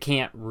yeah, you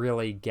can't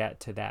really get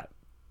to that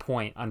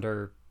point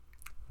under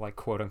like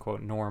quote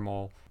unquote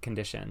normal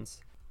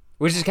conditions,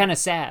 which is kind of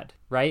sad,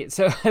 right?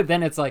 So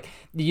then it's like,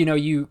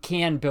 you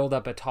can build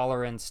up a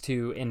tolerance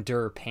to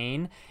endure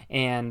pain,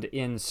 and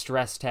in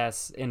stress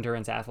tests,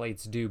 endurance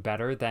athletes do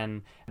better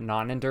than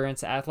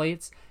non-endurance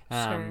athletes.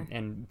 Sure.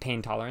 And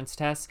pain tolerance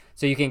tests.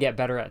 So you can get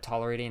better at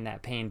tolerating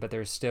that pain, but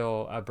there's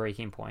still a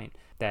breaking point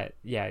that,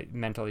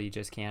 mentally you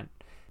just can't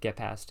get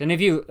past. And if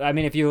you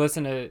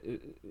listen to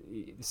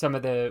some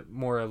of the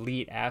more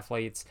elite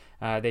athletes,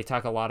 they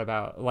talk a lot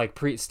about, like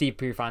Steve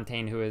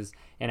Prefontaine, who is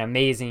an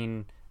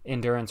amazing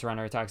endurance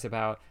runner, talks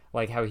about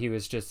like how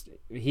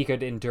he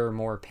could endure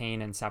more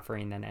pain and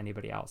suffering than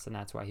anybody else, and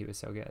that's why he was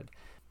so good.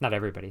 Not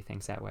everybody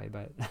thinks that way,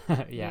 but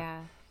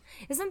yeah.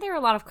 Isn't there a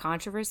lot of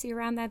controversy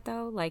around that,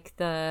 though? Like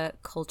the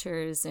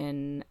cultures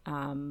in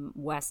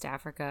West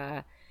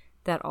Africa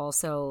that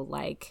also,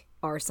 like,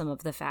 are some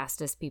of the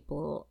fastest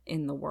people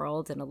in the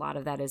world, and a lot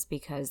of that is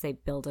because they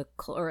build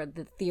or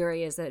the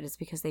theory is that it's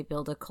because they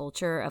build a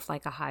culture of,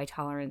 like, a high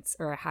tolerance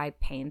or a high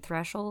pain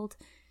threshold.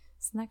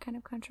 Isn't that kind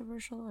of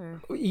controversial?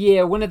 Or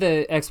yeah, one of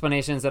the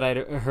explanations that I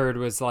heard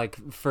was like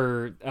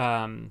for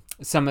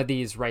some of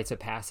these rites of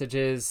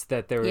passages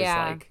that there was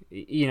like,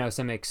 you know,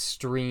 some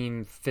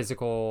extreme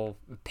physical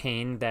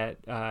pain that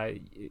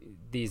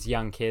these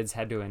young kids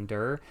had to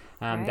endure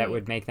that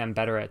would make them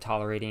better at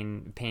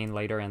tolerating pain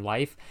later in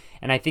life.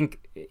 And I think,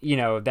 you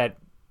know, that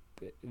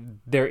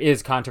there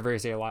is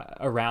controversy a lot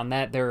around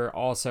that. There are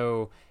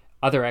also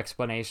other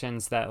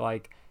explanations that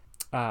like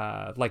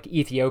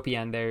Ethiopia,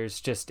 and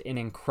there's just an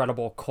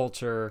incredible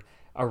culture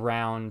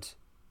around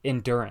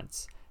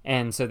endurance.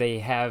 And so they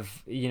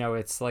have, you know,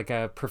 it's like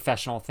a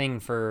professional thing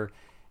for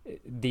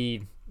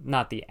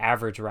not the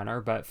average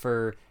runner, but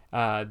for,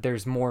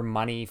 there's more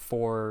money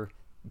for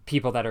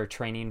people that are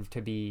training to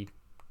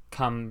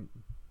become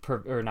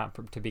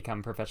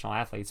professional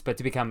athletes, but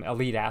to become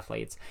elite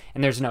athletes.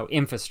 And there's no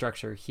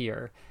infrastructure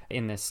here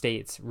in the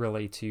States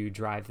really to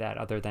drive that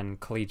other than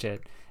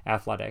collegiate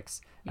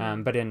athletics.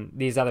 But in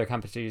these other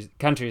countries,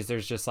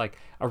 there's just like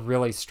a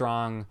really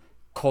strong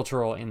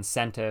cultural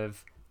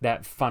incentive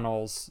that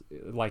funnels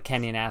like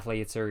Kenyan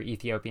athletes or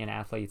Ethiopian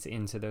athletes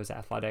into those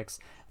athletics.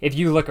 If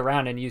you look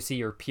around and you see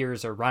your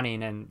peers are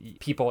running and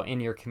people in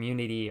your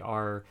community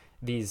are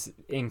these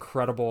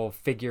incredible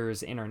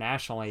figures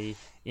internationally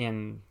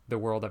in the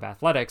world of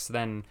athletics,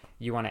 then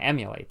you want to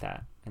emulate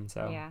that. And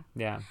so,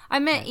 yeah. I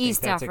meant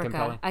East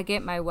Africa. I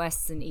get my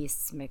Wests and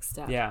Easts mixed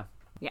up. Yeah.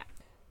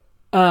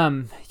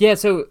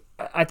 So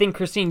I think,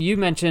 Christine, you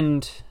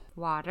mentioned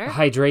water.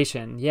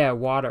 Hydration. Yeah,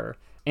 water.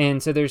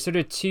 And so there's sort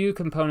of two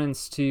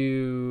components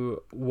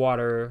to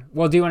water.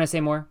 Well, do you want to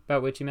say more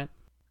about what you meant?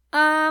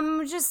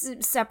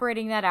 Just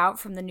separating that out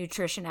from the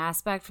nutrition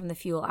aspect, from the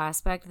fuel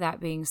aspect, that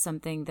being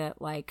something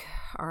that like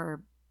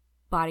our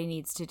body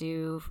needs to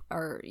do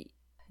or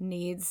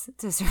needs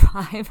to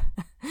survive.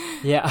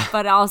 Yeah.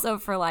 But also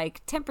for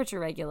like temperature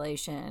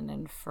regulation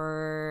and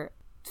for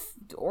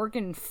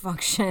organ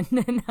function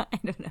and I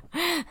don't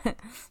know,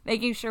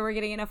 making sure we're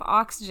getting enough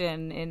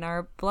oxygen in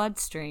our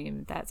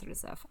bloodstream, that sort of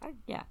stuff. I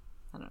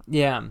don't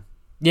know.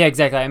 Yeah,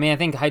 exactly. I mean, I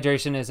think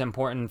hydration is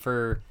important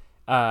for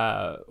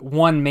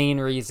one main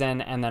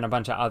reason and then a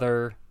bunch of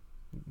other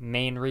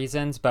main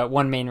reasons. But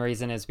one main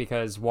reason is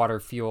because water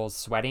fuels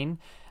sweating.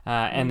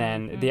 And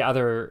then the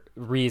other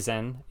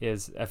reason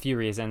is a few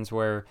reasons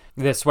where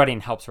the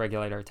sweating helps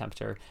regulate our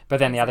temperature. But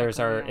then the others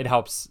are, it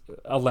helps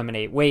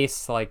eliminate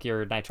waste, like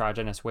your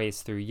nitrogenous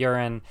waste through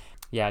urine.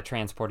 Yeah,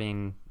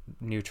 transporting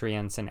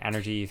nutrients and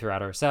energy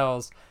throughout our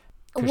cells.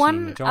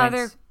 One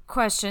other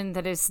question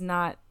that is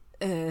not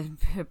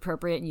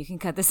appropriate, and you can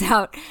cut this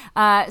out.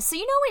 So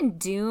you know in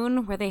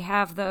Dune where they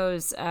have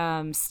those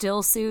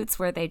still suits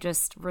where they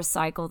just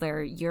recycle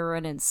their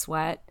urine and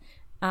sweat?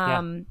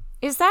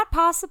 Is that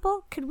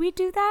possible? Could we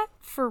do that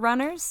for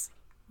runners?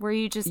 Where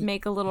you just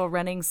make a little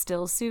running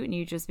still suit and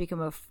you just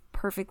become a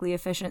perfectly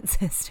efficient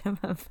system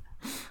of...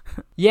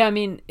 Yeah, I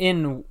mean,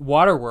 in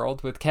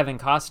Waterworld with Kevin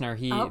Costner,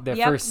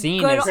 first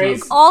scene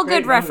is... all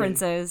good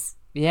references.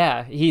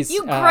 Yeah, he's...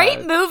 You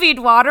great movied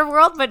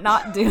Waterworld, but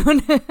not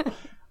Dune.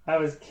 I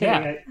was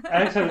kidding. Yeah.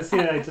 I actually haven't seen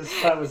it. I just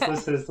thought it was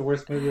listed as the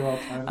worst movie of all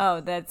time.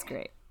 Oh, that's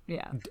great.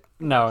 Yeah.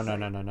 No.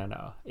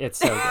 It's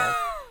so good.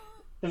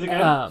 Is it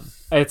good?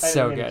 It's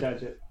so good.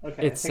 Judge it.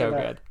 Okay, it's so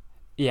good.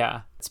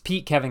 Yeah. It's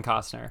peak Kevin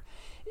Costner.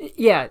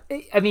 Yeah.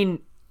 I mean,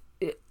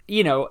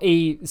 you know,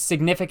 a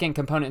significant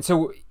component.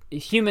 So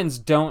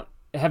humans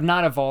have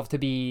not evolved to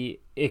be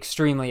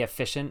extremely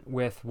efficient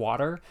with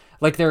water.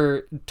 Like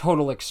they're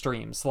total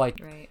extremes.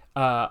 Like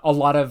a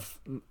lot of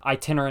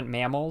itinerant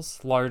mammals,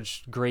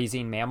 large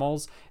grazing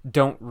mammals,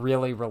 don't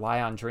really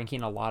rely on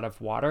drinking a lot of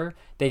water.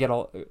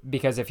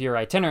 Because if you're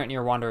itinerant and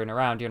you're wandering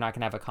around, you're not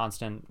going to have a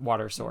constant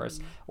water source.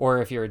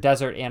 Or if you're a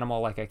desert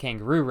animal like a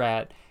kangaroo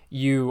rat,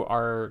 you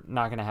are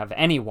not going to have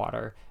any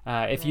water.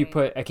 If you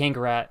put a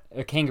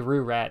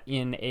kangaroo rat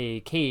in a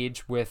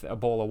cage with a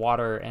bowl of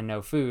water and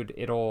no food,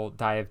 it'll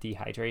die of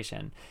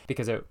dehydration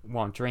because it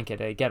won't drink it.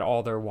 They get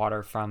all their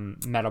water from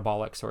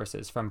metabolic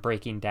sources, from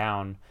breaking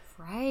down.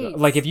 Right.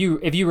 Like if you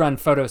run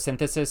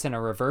photosynthesis in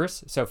a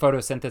reverse, so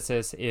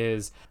photosynthesis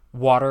is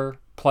water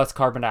plus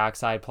carbon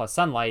dioxide plus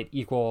sunlight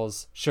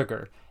equals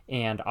sugar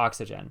and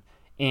oxygen.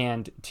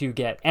 And to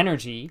get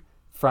energy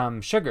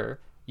from sugar,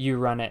 you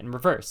run it in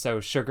reverse. So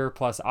sugar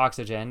plus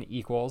oxygen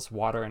equals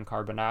water and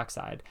carbon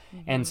dioxide.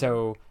 And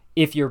so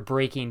if you're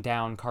breaking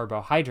down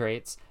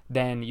carbohydrates,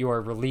 then you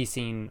are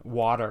releasing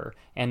water.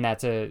 And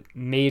that's a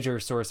major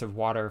source of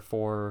water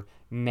for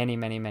many,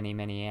 many, many,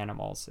 many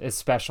animals,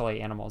 especially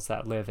animals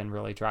that live in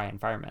really dry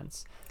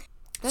environments.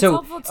 That's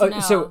helpful to know.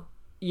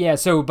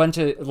 So a bunch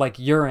of like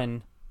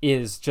urine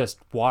is just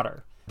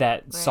water.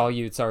 that Right.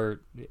 solutes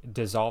are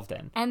dissolved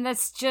in. And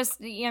that's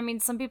just, I mean,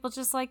 some people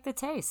just like the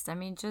taste. I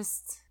mean,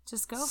 just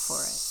go for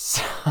it.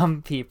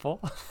 Some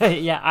people.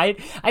 Yeah, I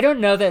don't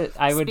know that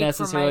I would Speak for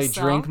necessarily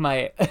myself. drink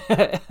my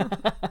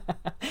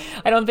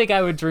I don't think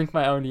I would drink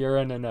my own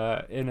urine in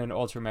an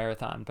ultra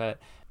marathon, but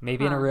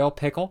maybe in a real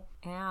pickle.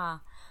 Yeah.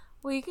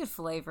 Well, you could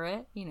flavor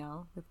it,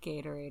 with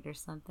Gatorade or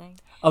something.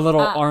 A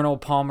little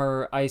Arnold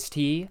Palmer iced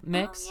tea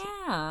mix.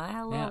 Oh,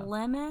 yeah. A little Yeah.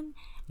 lemon.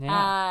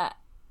 Yeah.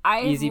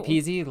 Easy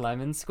peasy,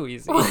 lemon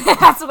squeezy.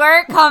 That's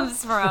where it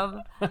comes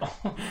from.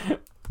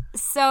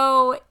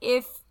 So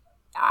if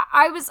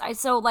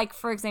so like,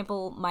 for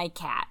example, my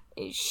cat,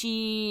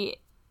 she,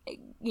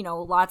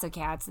 lots of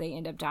cats, they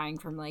end up dying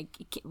from like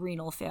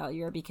renal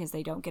failure because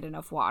they don't get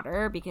enough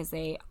water, because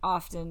they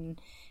often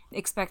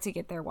expect to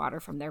get their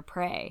water from their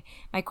prey.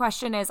 My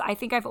question is, I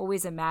think I've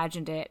always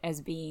imagined it as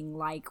being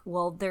like,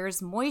 well,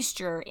 there's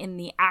moisture in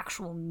the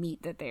actual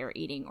meat that they are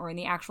eating, or in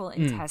the actual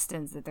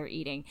intestines that they're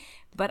eating.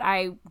 But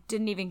I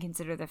didn't even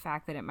consider the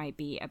fact that it might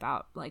be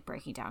about like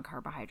breaking down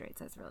carbohydrates.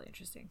 That's really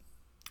interesting.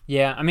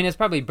 Yeah, I mean, it's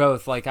probably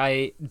both. Like,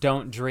 I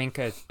don't drink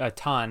a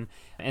ton,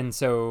 and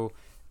so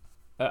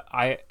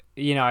I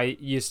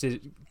used to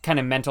kind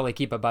of mentally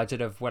keep a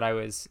budget of what I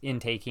was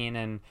intaking,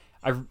 and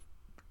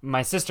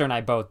my sister and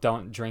I both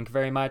don't drink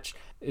very much.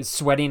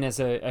 Sweating is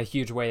a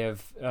huge way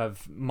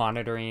of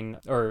monitoring,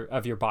 or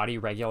of your body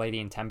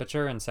regulating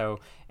temperature. And so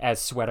as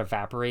sweat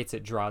evaporates,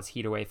 it draws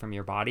heat away from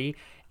your body.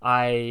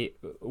 I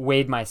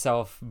weighed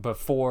myself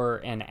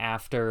before and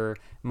after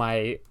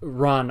my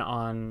run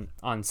on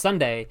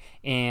Sunday,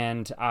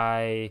 and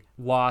I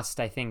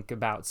lost, I think,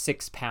 about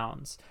 6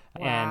 pounds.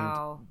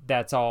 Wow. And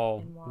that's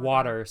all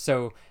water.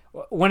 So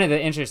one of the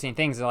interesting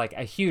things is, like,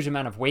 a huge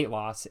amount of weight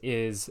loss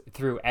is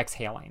through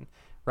exhaling.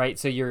 Right,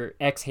 so you're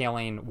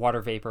exhaling water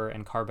vapor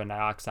and carbon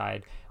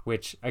dioxide,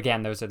 which,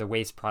 again, those are the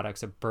waste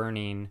products of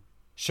burning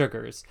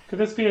sugars. Could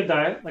this be a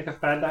diet, like a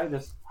fad diet,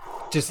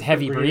 just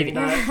heavy breathing?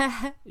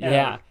 Diet?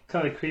 Yeah,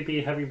 kind of like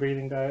creepy, heavy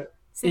breathing diet.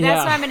 See,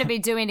 that's what I'm going to be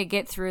doing to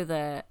get through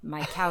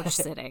my couch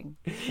sitting.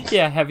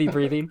 Yeah, heavy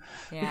breathing.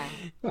 Yeah.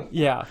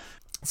 Yeah.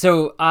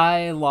 So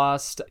I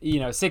lost,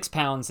 6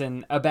 pounds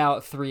in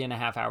about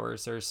 3.5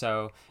 hours or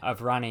so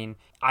of running.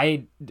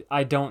 I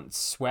don't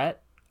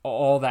sweat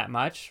all that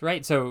much,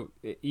 right? So,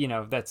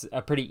 that's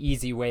a pretty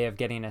easy way of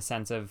getting a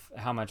sense of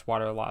how much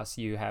water loss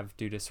you have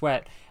due to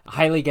sweat.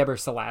 Haile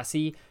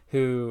Gebrselassie,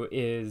 who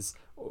is,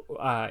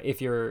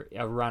 if you're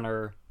a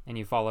runner and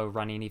you follow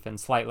running even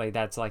slightly,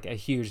 that's like a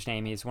huge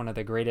name. He's one of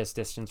the greatest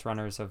distance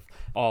runners of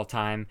all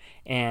time.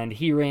 And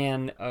he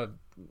ran,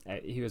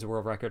 he was a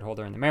world record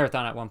holder in the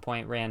marathon at one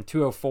point, ran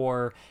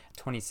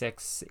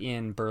 2:04.26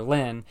 in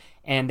Berlin.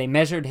 And they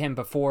measured him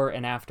before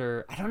and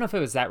after. I don't know if it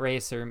was that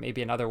race or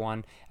maybe another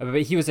one,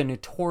 but he was a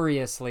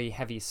notoriously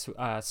heavy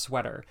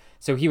sweater.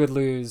 So he would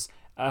lose,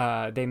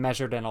 they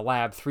measured in a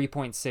lab,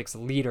 3.6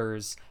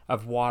 liters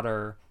of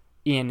water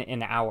in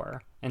an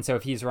hour. And so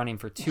if he's running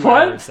for 2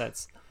 hours,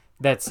 that's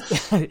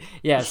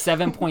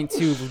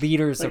 7.2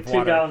 liters like of water.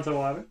 2 gallons of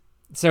water.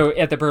 So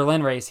at the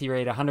Berlin race, he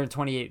weighed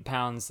 128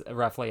 pounds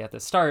roughly at the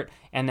start,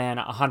 and then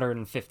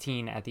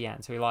 115 at the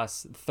end. So he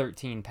lost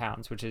 13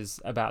 pounds, which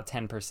is about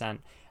 10%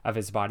 of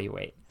his body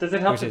weight. Does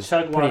it help to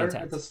chug water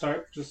at the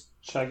start? Just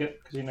chug it,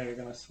 because you're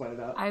going to sweat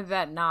it out. I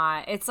bet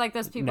not. It's like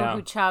those people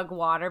who chug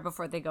water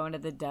before they go into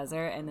the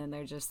desert, and then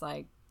they're just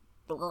like,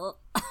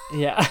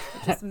 yeah,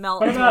 just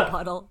melt into a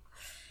puddle.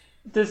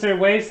 Is there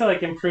ways to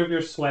like improve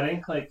your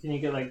sweating? Like, can you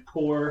get like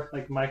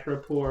micro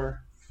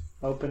pore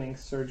opening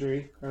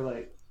surgery, or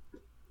like,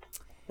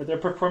 are there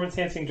performance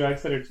enhancing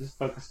drugs that are just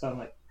focused on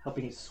like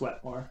helping you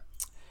sweat more?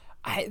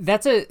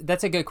 That's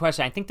a good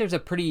question. I think there's a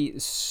pretty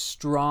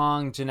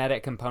strong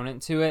genetic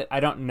component to it. I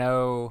don't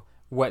know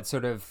what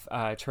sort of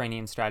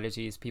training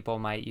strategies people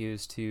might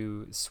use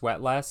to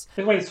sweat less.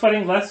 Wait,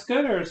 sweating less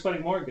good or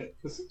sweating more good?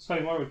 Because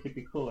sweating more would keep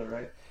you cooler,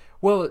 right?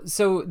 Well,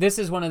 so this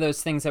is one of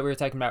those things that we were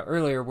talking about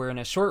earlier, where in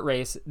a short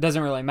race, it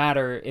doesn't really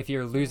matter if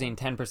you're losing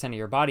 10% of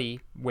your body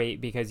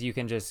weight, because you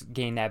can just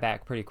gain that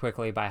back pretty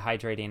quickly by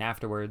hydrating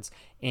afterwards.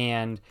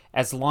 And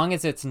as long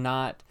as it's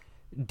not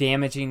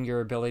damaging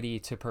your ability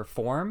to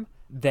perform,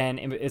 then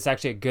it's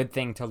actually a good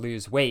thing to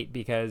lose weight,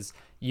 because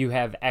you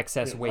have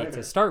excess weight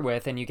to start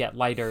with and you get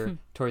lighter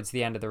towards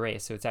the end of the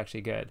race. So it's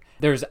actually good.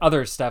 There's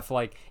other stuff,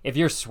 like if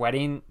you're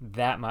sweating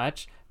that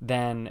much,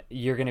 then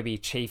you're going to be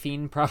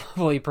chafing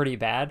probably pretty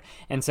bad.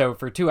 And so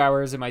for 2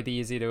 hours, it might be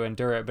easy to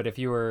endure it. But if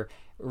you were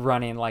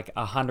running like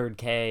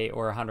 100K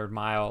or 100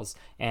 miles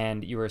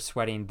and you were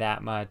sweating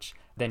that much,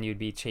 then you'd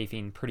be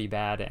chafing pretty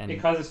bad. And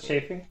it causes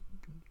chafing?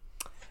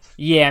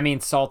 Yeah, I mean,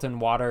 salt and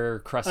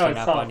water crusting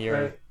up on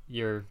right?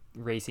 your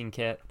racing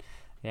kit.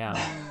 Yeah.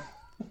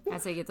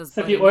 That's how you get those.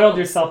 So if you oiled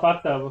yourself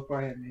up though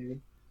beforehand, maybe.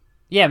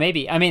 Yeah,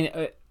 maybe. I mean,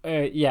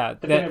 yeah.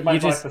 But then it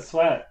might block the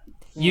sweat.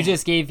 You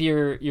just gave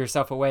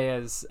yourself away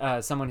as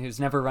someone who's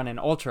never run an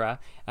ultra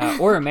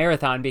or a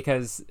marathon,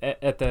 because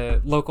at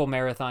the local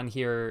marathon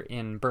here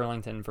in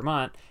Burlington,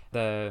 Vermont,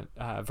 the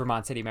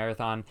Vermont City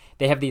Marathon,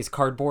 they have these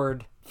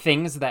cardboard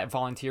things that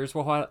volunteers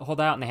will hold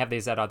out, and they have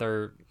these at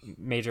other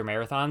major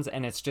marathons,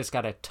 and it's just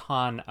got a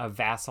ton of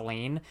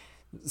Vaseline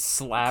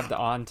slabbed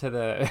onto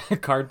the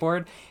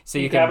cardboard, so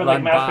you can grab it run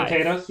like mashed by.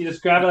 Potatoes. You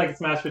just grab it like it's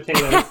mashed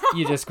potatoes.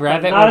 You just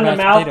grab it not in with the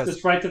mashed mouth, potatoes.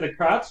 just right to the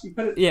crotch. You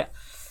put it.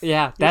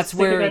 Yeah, that's stick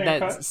it where down your that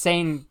crotch?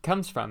 saying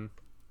comes from.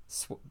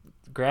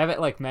 Grab it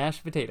like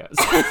mashed potatoes.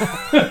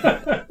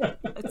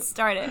 Let's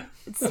start it.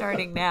 It's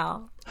starting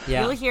now.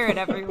 Yeah. You'll hear it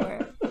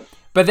everywhere.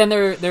 But then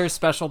there's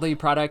specialty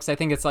products. I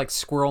think it's like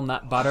Squirrel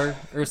Nut Butter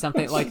or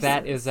something like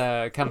that, is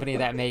a company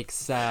that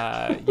makes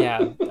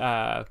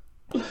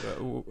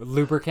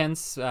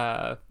lubricants.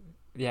 That's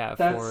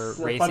for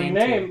a racing funny too.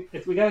 name.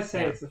 We gotta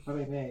say Yeah. it's a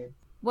funny name.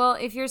 Well,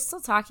 if you're still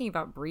talking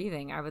about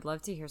breathing, I would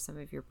love to hear some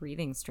of your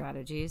breathing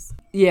strategies.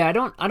 Yeah, I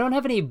don't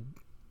have any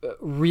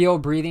real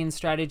breathing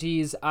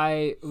strategies.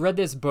 I read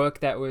this book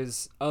that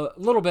was a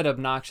little bit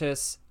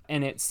obnoxious,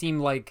 and it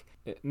seemed like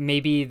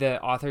maybe the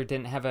author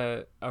didn't have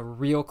a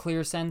real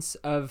clear sense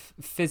of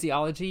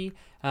physiology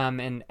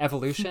and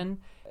evolution.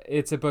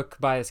 It's a book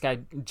by this guy,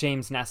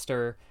 James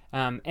Nestor,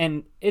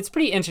 and it's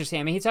pretty interesting.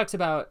 I mean, he talks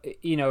about,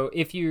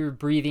 if you're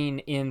breathing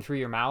in through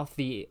your mouth,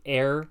 the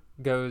air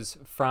goes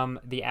from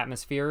the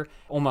atmosphere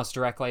almost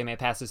directly. I mean, it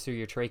passes through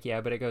your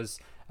trachea, but it goes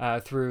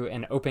through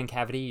an open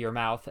cavity, your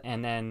mouth,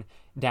 and then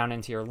down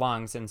into your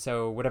lungs. And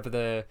so whatever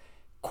the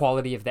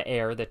quality of the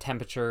air, the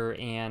temperature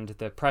and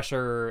the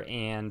pressure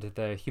and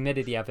the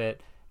humidity of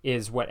it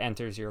is what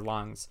enters your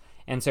lungs.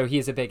 And so he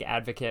is a big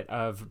advocate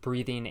of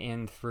breathing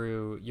in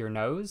through your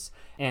nose.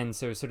 And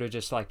so sort of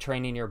just like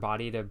training your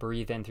body to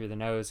breathe in through the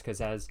nose,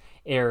 because as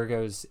air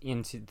goes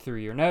through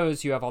your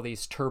nose, you have all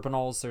these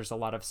turbinals. There's a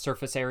lot of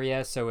surface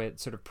area, so it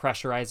sort of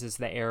pressurizes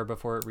the air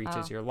before it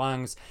reaches your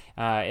lungs.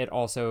 It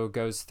also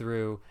goes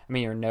through,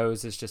 your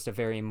nose is just a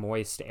very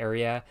moist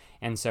area.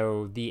 And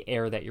so the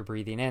air that you're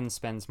breathing in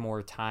spends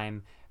more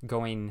time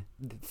going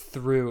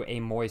through a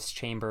moist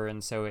chamber,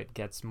 and so it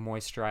gets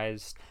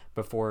moisturized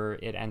before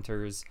it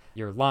enters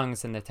your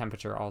lungs, and the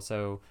temperature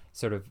also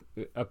sort of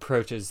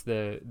approaches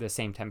the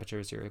same temperature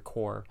as your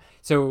core.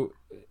 So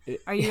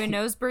Are you a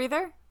nose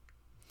breather?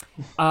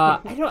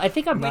 I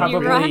think I'm When you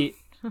probably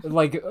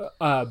like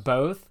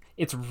both.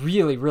 It's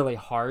really, really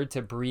hard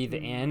to breathe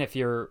in if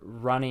you're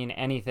running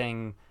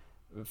anything.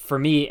 For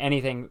me,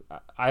 anything,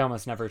 I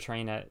almost never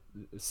train at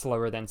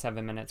slower than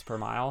 7 minutes per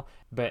mile,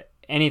 but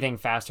anything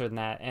faster than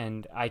that,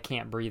 and I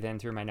can't breathe in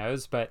through my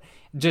nose. But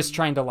just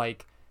trying to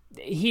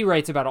he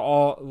writes about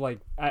all,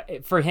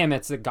 for him,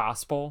 it's the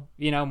gospel,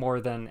 more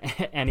than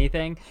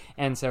anything.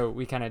 And so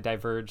we kind of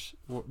diverge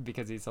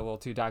because he's a little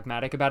too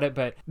dogmatic about it.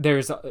 But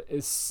there's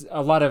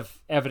a lot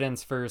of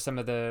evidence for some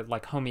of the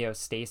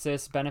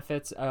homeostasis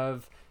benefits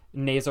of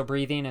nasal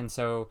breathing. And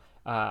so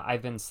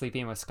I've been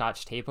sleeping with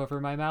Scotch tape over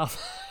my mouth.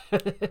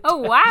 Oh,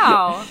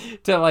 wow.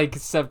 To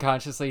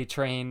subconsciously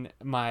train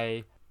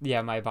my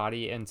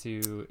body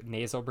into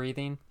nasal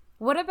breathing.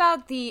 What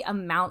about the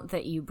amount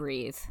that you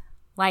breathe?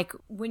 Like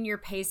when you're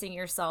pacing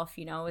yourself,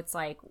 it's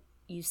like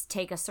you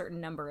take a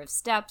certain number of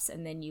steps,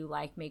 and then you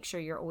make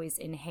sure you're always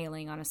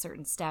inhaling on a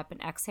certain step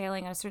and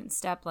exhaling on a certain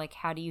step. Like,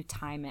 how do you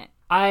time it?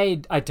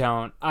 I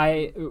don't.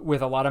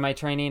 With a lot of my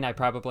training, I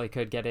probably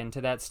could get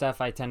into that stuff.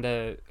 I tend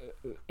to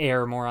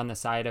err more on the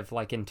side of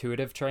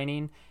intuitive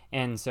training.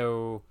 And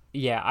so,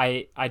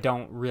 I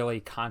don't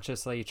really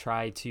consciously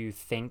try to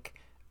think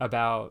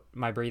about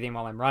my breathing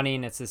while I'm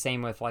running. It's the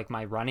same with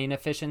my running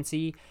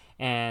efficiency.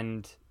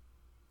 And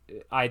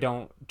I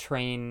don't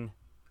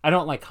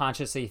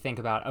consciously think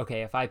about,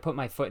 okay, if I put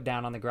my foot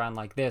down on the ground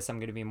like this, I'm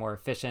going to be more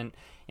efficient.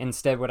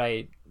 Instead, what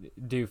I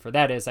do for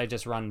that is I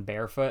just run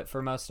barefoot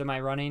for most of my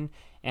running.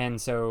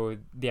 And so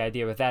the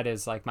idea with that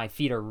is my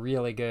feet are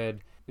really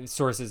good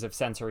sources of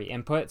sensory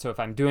input. So if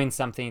I'm doing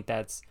something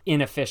that's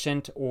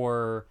inefficient,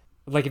 or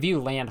if you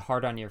land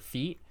hard on your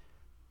feet,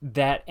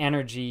 that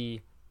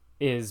energy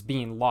is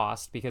being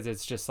lost because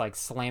it's just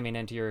slamming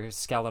into your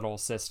skeletal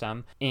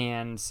system.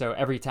 And so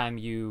every time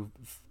you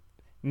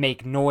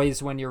make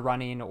noise when you're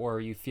running, or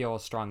you feel a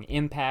strong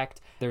impact,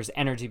 there's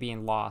energy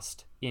being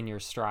lost in your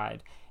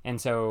stride.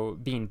 And so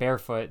being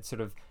barefoot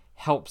sort of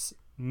helps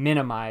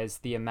minimize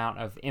the amount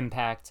of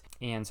impact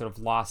and sort of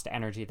lost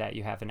energy that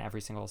you have in every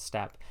single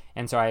step.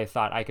 And so I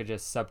thought I could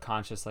just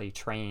subconsciously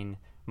train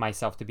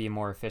myself to be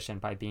more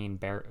efficient by being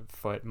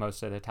barefoot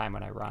most of the time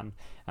when I run.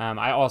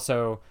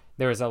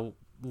 There was a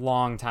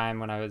long time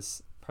when I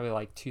was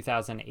probably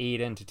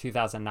 2008 into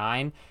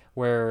 2009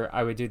 where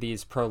I would do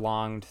these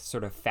prolonged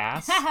sort of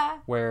fasts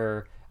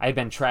where I'd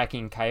been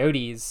tracking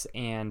coyotes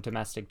and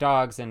domestic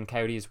dogs, and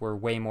coyotes were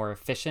way more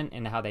efficient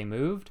in how they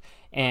moved.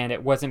 And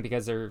it wasn't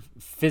because they're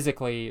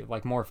physically,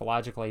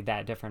 morphologically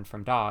that different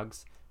from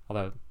dogs,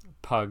 although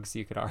pugs,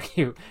 you could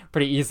argue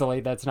pretty easily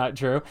that's not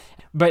true.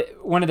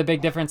 But one of the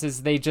big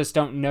differences, they just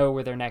don't know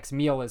where their next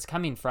meal is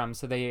coming from,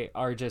 so they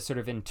are just sort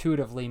of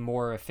intuitively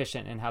more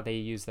efficient in how they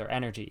use their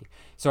energy.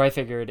 So I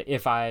figured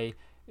if I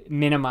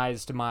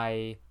minimized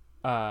my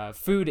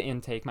food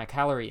intake, my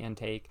calorie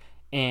intake,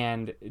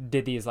 and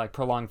did these like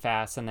prolonged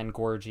fasts and then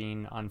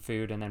gorging on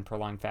food and then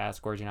prolonged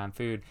fast, gorging on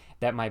food,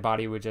 that my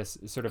body would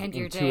just sort of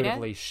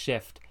intuitively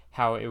shift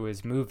how it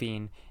was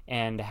moving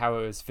and how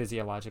it was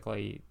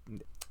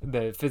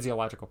the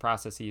physiological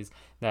processes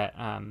that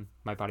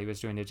my body was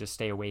doing to just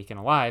stay awake and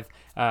alive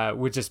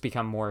would just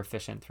become more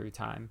efficient through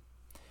time.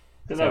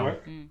 Does that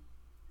work?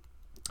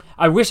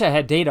 I wish I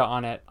had data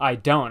on it. I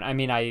don't. I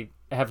mean, I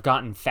have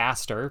gotten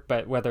faster,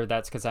 but whether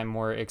that's because I'm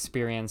more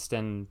experienced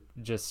and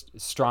just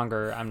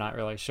stronger, I'm not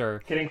really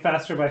sure. Getting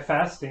faster by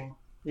fasting.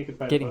 You could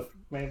find a book,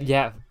 maybe.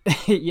 Yeah.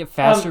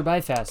 Faster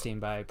by Fasting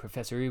by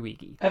Professor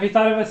Iwiki. Have you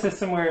thought of a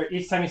system where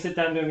each time you sit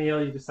down to a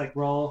meal, you just like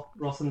roll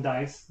some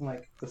dice, and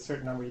like a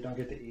certain number you don't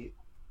get to eat?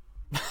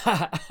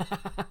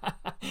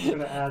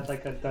 Sort of add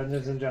like a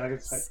Dungeons and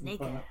Dragons type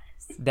component.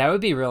 That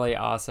would be really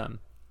awesome.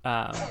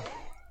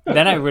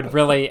 Then I would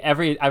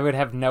I would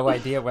have no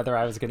idea whether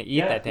I was going to eat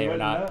that day or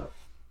not. Know.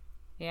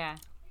 Yeah.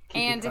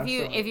 And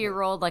if you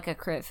rolled like a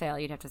crit fail,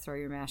 you'd have to throw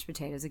your mashed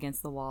potatoes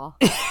against the wall.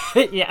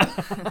 Yeah.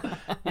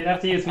 You'd have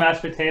to use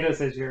mashed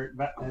potatoes as your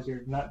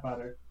nut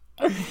butter.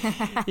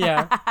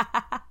 Yeah.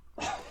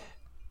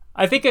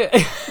 I think it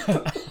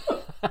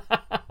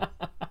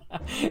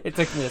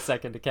took me a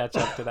second to catch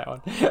up to that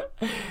one.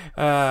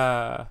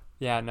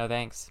 Yeah, no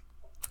thanks.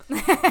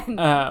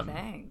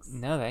 Thanks.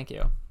 No, thank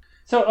you.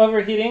 So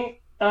overheating,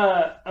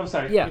 I'm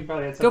sorry. Yeah, you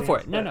probably had go for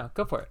it. else, No,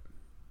 go for it.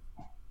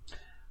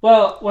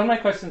 Well, one of my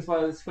questions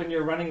was when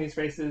you're running these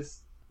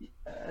races,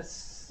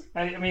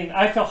 I mean,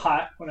 I feel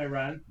hot when I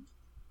run.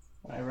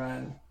 When I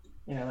run,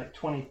 like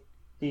 20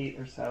 feet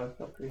or so, I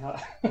feel pretty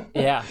hot.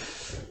 Yeah.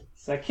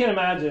 So I can't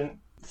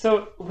imagine.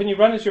 So when you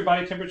run, is your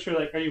body temperature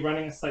like, are you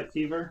running a slight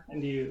fever?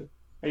 And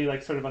are you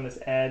like sort of on this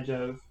edge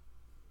of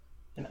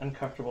an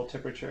uncomfortable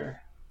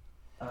temperature?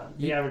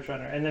 The average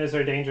runner. And then is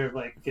there a danger of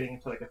like getting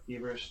into like a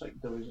feverish,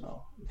 like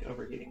delusional like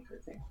overheating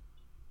type thing?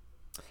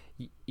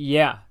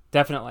 Yeah,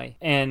 definitely.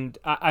 And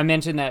I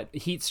mentioned that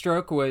heat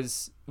stroke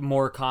was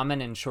more common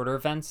in shorter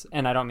events.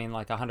 And I don't mean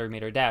like a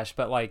 100-meter dash,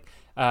 but like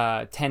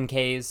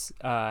 10Ks,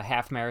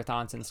 half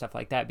marathons and stuff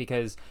like that,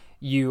 because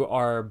you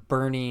are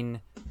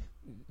burning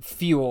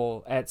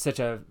fuel at such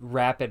a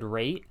rapid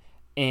rate.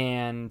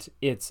 And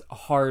it's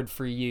hard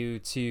for you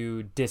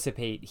to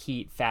dissipate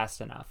heat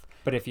fast enough.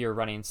 But if you're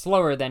running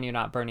slower, then you're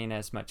not burning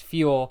as much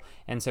fuel.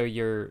 And so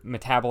your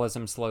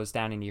metabolism slows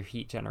down and your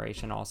heat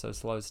generation also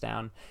slows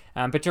down.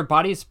 But your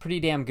body's pretty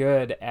damn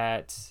good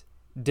at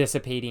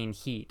dissipating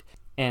heat.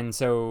 And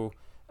so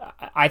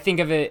I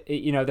think of it,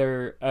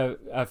 there are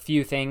a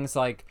few things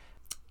like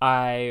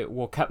I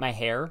will cut my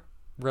hair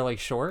really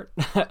short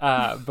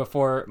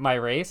before my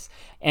race.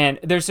 And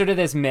there's sort of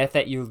this myth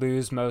that you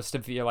lose most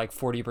of your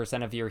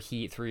 40% of your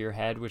heat through your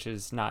head, which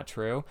is not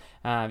true.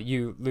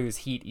 You lose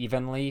heat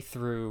evenly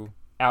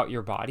throughout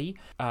your body.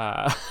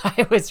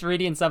 I was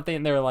reading something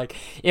and they were like,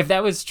 if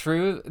that was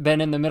true,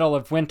 then in the middle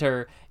of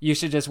winter, you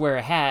should just wear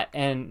a hat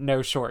and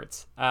no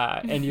shorts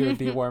and you would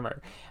be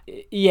warmer.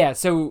 Yeah,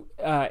 so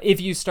if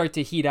you start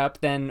to heat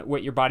up, then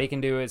what your body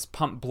can do is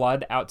pump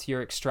blood out to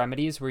your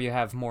extremities where you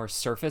have more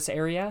surface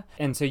area.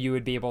 And so you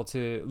would be able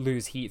to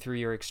lose heat through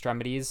your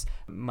extremities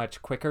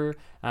much quicker.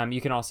 You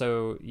can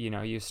also,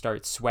 you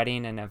start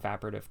sweating, and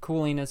evaporative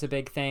cooling is a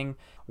big thing.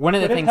 One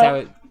of the things I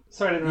would...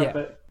 Sorry to interrupt,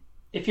 but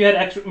if you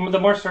had the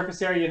more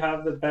surface area you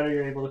have, the better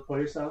you're able to cool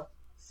yourself.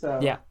 So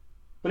yeah.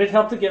 Would it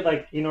help to get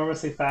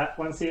enormously fat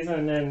one season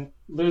and then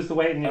lose the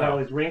weight and you have all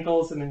these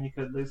wrinkles and then you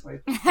could lose weight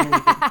and then you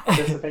could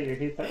dissipate your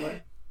heat that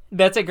way?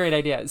 That's a great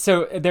idea.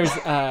 So there's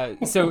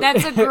That's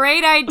a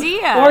great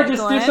idea. Or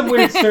just do some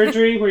weird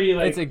surgery where you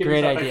It's a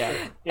great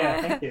idea.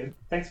 Yeah, thank you.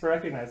 Thanks for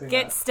recognizing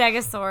Get that.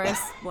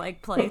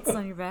 Stegosaurus plates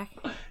on your back.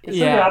 It's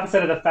sort of the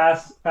opposite of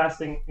the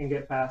fasting and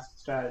get fast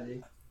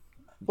strategy.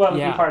 Well, it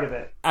would be part of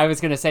it. I was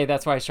going to say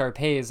that's why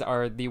Shar-Peis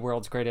are the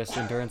world's greatest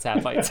endurance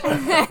athletes. We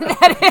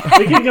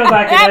can go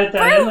back and edit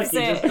that in like you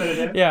just put it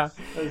in. Yeah.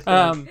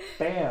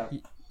 Bam.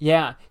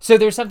 Yeah. So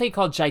there's something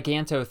called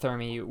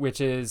gigantothermy,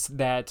 which is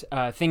that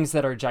things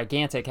that are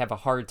gigantic have a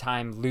hard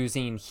time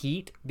losing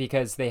heat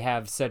because they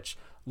have such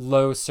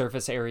low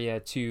surface area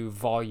to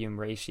volume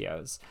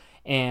ratios.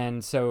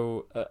 And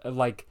so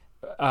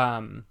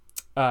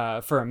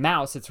for a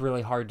mouse, it's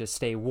really hard to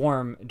stay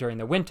warm during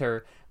the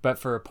winter, but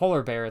for a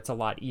polar bear, it's a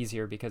lot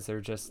easier because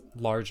they're just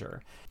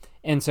larger.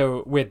 And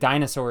so with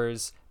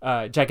dinosaurs,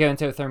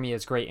 gigantothermy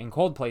is great in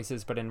cold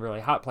places, but in really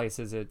hot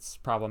places, it's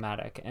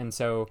problematic. And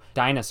so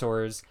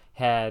dinosaurs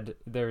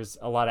there's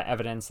a lot of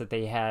evidence that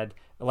they had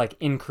like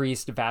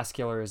increased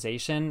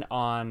vascularization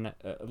on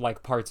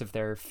like parts of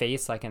their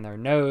face, like in their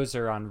nose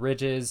or on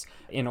ridges,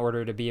 in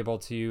order to be able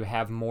to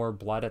have more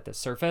blood at the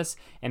surface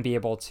and be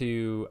able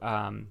to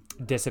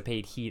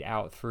dissipate heat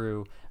out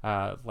through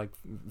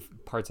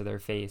parts of their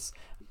face.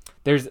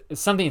 There's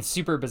something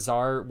super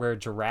bizarre where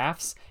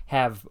giraffes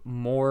have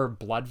more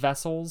blood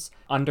vessels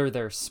under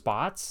their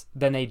spots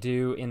than they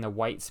do in the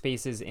white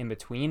spaces in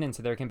between. And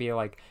so there can be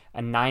like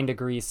a 9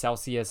 degrees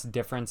Celsius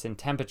difference in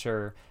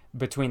temperature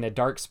between the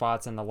dark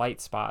spots and the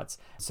light spots,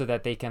 so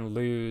that they can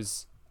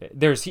lose.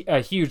 There's a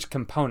huge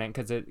component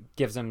because it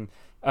gives them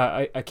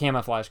a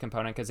camouflage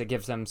component because it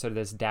gives them sort of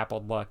this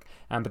dappled look.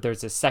 But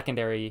there's a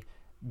secondary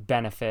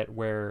benefit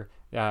where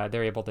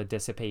they're able to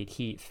dissipate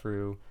heat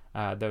through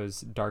those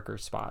darker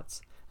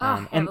spots.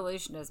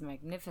 Evolution is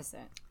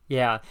magnificent.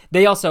 Yeah.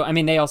 They also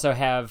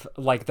have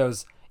like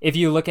those, if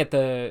you look at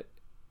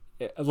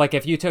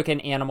if you took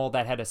an animal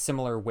that had a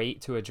similar weight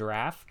to a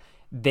giraffe,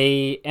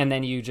 and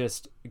then you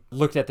just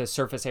looked at the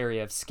surface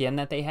area of skin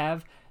that they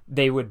have,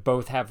 they would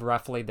both have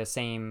roughly the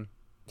same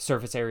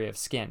surface area of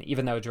skin,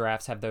 even though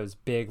giraffes have those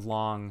big,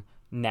 long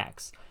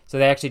necks. So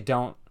they actually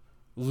don't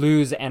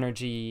lose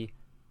energy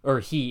or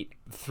heat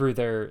through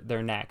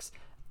their necks.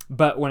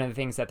 But one of the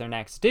things that their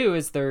necks do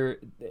is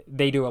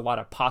they do a lot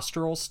of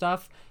postural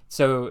stuff.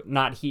 So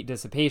not heat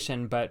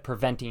dissipation, but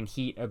preventing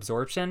heat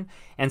absorption.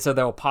 And so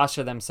they'll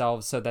posture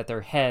themselves so that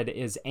their head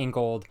is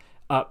angled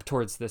up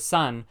towards the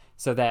sun,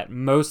 so that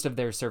most of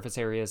their surface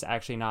area is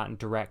actually not in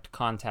direct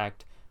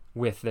contact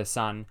with the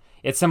sun.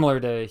 It's similar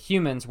to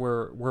humans.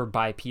 We're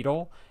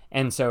bipedal.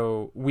 And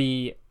so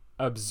we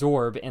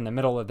absorb in the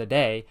middle of the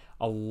day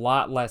a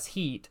lot less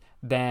heat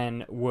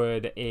than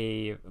would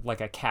a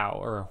cow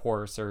or a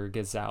horse or a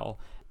gazelle,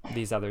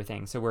 these other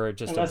things. So we're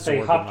just unless they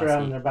absorbing hopped less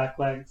around heat. Their back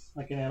legs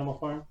like an Animal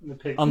Farm. The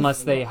pigs.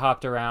 Unless they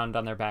hopped around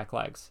on their back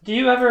legs. Do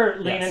you ever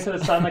lean Yes. into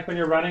the sun, like when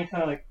you're running,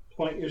 kind of like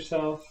point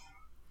yourself?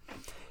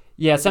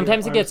 Yeah,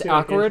 sometimes it gets arms go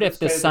awkward if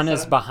the straight to sun the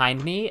is sun.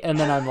 behind me and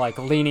then I'm like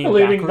leaning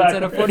Leaning backwards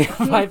at a back.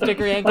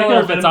 45-degree angle, Like or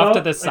a if it's off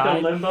to the like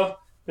side. a limbo.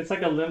 It's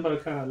like a limbo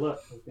kind of look,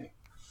 I think.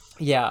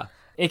 Yeah,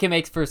 it can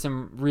make for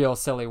some real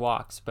silly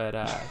walks, but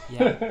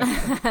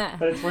yeah.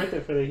 But it's worth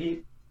it for the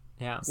heat.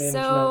 Yeah. Management.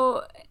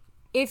 So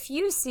if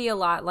you see a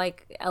lot,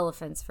 like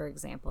elephants, for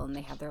example, and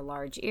they have their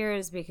large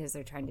ears because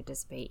they're trying to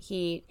dissipate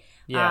heat,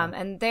 Yeah.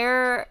 and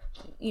they're,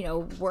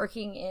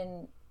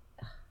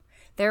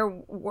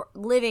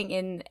 living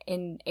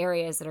in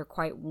areas that are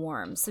quite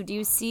warm. So do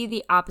you see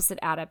the opposite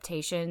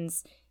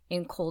adaptations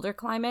in colder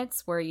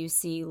climates, where you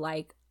see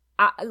like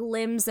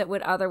limbs that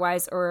would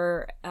otherwise,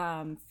 or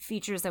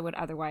features that would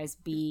otherwise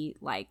be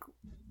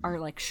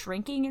are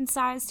shrinking in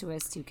size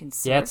to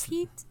conserve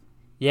heat?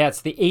 Yeah,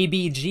 it's the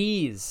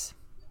ABGs.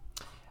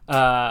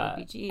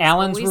 ABGs.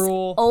 Allen's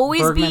rule,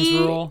 always Bergman's be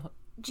rule,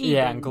 G.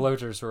 yeah, and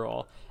Gloger's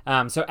rule.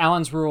 So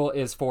Allen's rule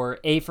is for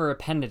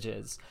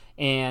appendages,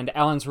 and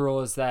Allen's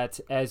rule is that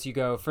as you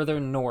go further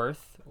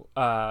north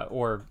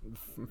or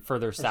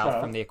further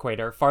south from the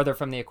equator, farther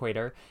from the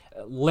equator,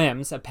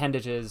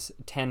 appendages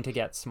tend to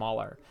get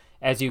smaller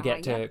as you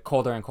get to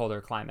colder and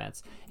colder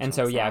climates. And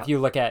so, if you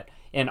look at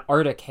an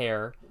Arctic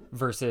hare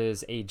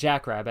versus a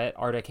jackrabbit,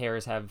 Arctic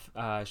hares have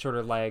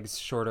shorter legs,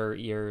 shorter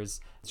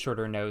ears,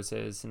 shorter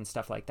noses, and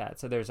stuff like that.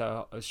 So there's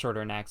a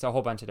shorter necks, a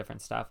whole bunch of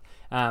different stuff.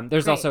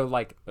 There's also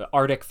like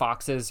Arctic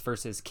foxes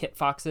versus kit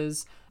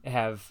foxes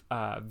have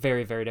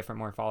very, very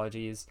different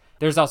morphologies.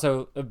 There's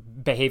also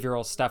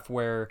behavioral stuff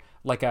where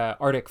like a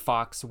Arctic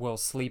fox will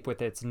sleep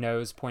with its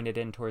nose pointed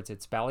in towards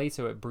its belly,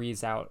 so it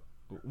breathes out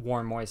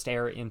warm, moist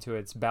air into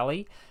its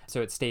belly,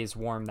 so it stays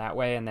warm that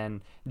way. And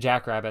then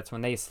jackrabbits,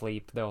 when they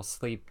sleep, they'll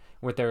sleep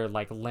with their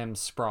like limbs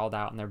sprawled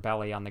out in their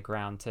belly on the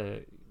ground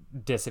to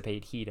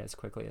dissipate heat as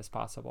quickly as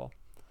possible.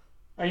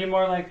 Are you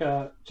more like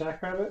a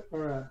jackrabbit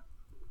or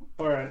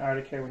an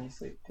Arctic hare when you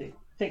sleep, Pete?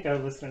 I think our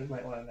listeners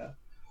might want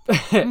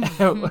to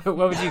know.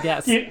 What would you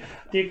guess? Do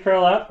you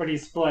curl up or do you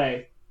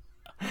splay?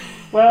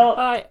 Well,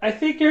 I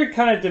think you're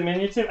kind of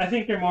diminutive. I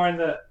think you're more in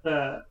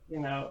the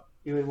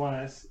you would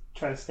want to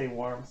try to stay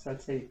warm. So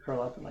I'd say you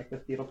curl up in like the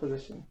fetal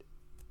position.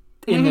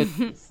 In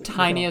the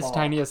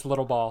tiniest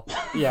little ball.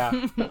 Yeah.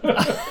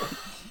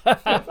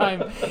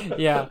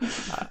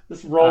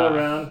 Just roll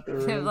around the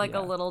room. Like a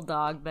little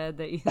dog bed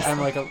that you. I'm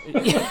like a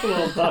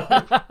little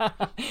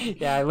dog.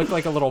 Yeah, I look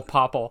like a little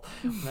popple.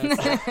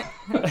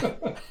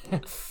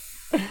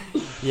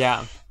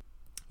 Yeah.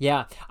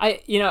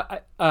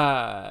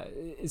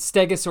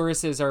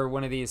 Stegosauruses are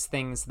one of these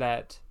things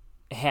that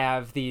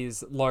have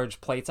these large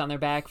plates on their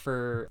back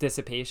for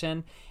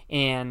dissipation,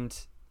 and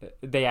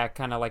they act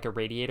kind of like a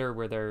radiator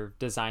where they're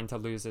designed to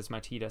lose as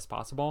much heat as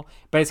possible.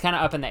 But it's kind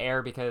of up in the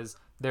air because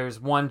there's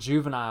one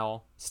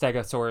juvenile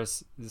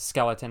Stegosaurus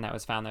skeleton that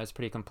was found that was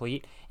pretty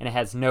complete, and it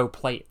has no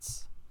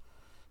plates.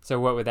 So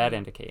what would that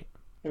indicate?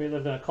 Maybe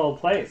lived in a cold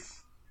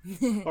place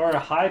or a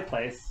high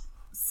place.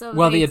 So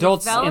well, they the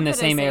adults develop in the it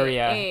same as they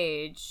area.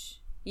 Age.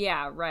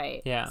 Yeah,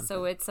 right. Yeah.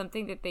 So it's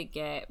something that they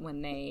get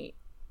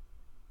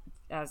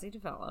as they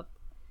develop.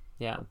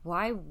 Yeah.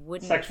 Why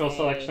wouldn't sexual they...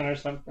 selection or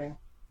something?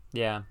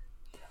 Yeah.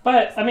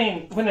 But, I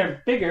mean, when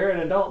they're bigger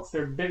and adults,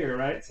 they're bigger,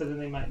 right? So then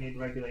they might need to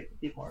regulate the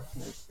heat more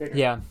when they're bigger.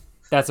 Yeah,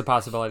 that's a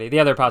possibility. The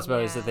other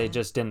possibility is that they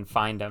just didn't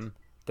find them,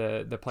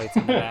 the plates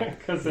in the back.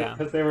 Because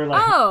they were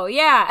like... Oh,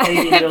 yeah.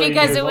 80 million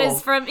because years it was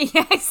old. from...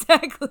 Yeah,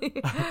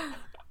 exactly.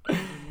 80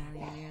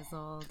 million years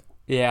old.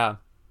 Yeah.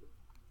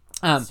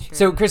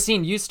 So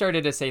Christine, you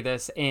started to say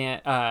this,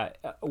 and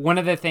one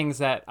of the things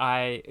that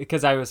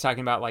because I was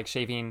talking about like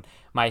shaving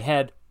my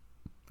head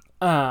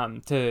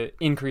to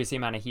increase the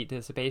amount of heat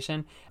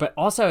dissipation, but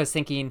also I was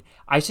thinking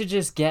I should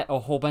just get a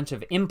whole bunch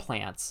of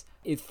implants,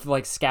 if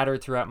like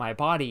scattered throughout my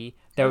body,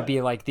 that would be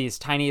like these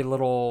tiny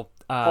little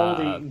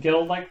Foldy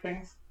gill-like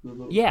things?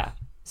 Yeah,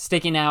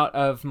 sticking out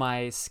of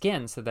my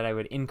skin so that I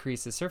would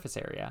increase the surface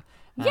area.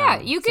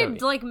 Yeah, you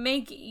could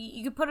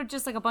you could put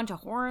just like a bunch of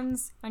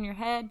horns on your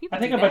head. People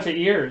I think do a that. bunch of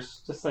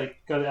ears, just like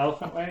go the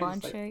elephant way.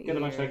 bunch Just, like, of get a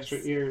bunch of extra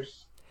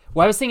ears.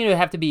 Well, I was thinking it would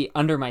have to be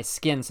under my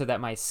skin so that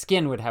my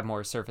skin would have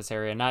more surface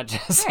area, not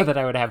just so that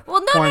I would have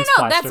Well, no, horns that's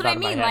plastered what I out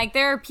of my mean. head. Like,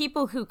 there are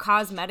people who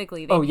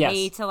cosmetically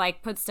pay to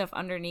like put stuff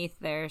underneath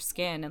their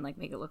skin and like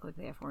make it look like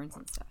they have horns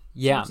and stuff.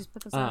 Yeah. So just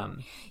put those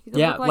on. You could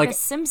yeah, look like a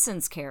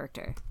Simpsons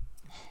character.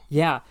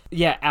 Yeah.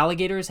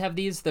 Alligators have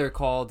these. They're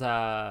called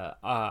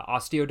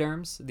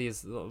osteoderms.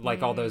 These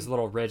like all those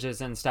little ridges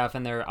and stuff.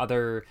 And there are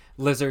other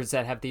lizards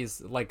that have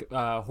these like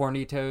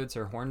horny toads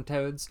or horned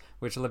toads,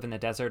 which live in the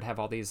desert, have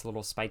all these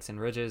little spikes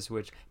and ridges,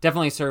 which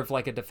definitely serve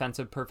like a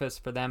defensive purpose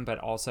for them, but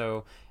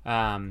also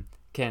can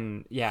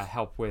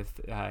help with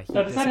heat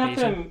So does that help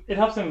dissipation. them? It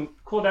helps them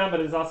cool down, but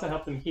it helps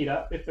them heat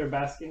up if they're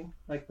basking.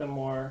 Like the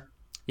more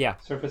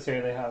surface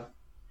area they have.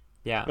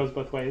 Yeah. It goes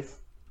both ways.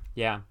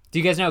 Yeah. Do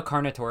you guys know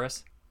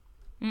Carnotaurus?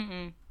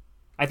 Mm-mm.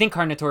 I think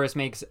Carnotaurus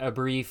makes a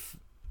brief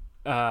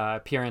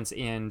appearance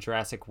in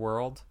Jurassic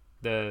World,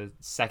 the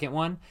second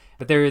one.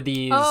 But there are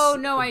these... Oh,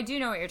 no, I do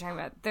know what you're talking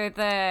about. They're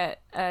the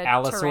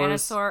Allosaurs?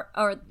 Tyrannosaur.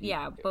 I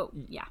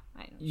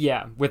know.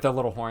 Yeah, with the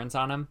little horns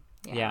on them.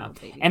 Yeah.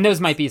 little baby And those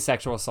horns. might be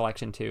sexual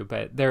selection too,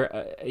 but there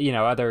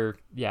are, other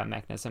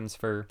mechanisms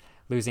for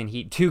losing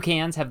heat.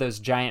 Toucans have those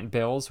giant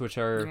bills, which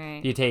are,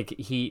 you take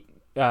heat,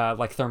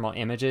 like thermal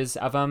images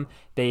of them.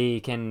 They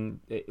can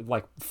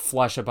like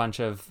flush a bunch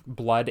of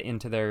blood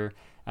into their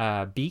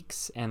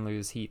beaks and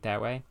lose heat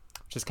that way,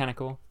 which is kind of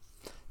cool.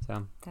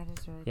 So That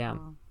is really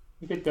cool.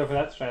 You could go for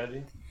that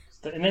strategy.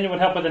 And then it would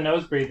help with the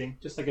nose breathing,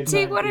 just like a T,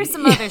 giant what are bee.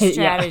 some other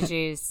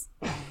strategies?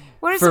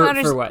 What are some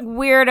other for what?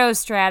 weirdo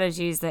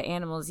strategies that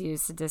animals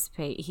use to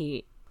dissipate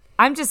heat?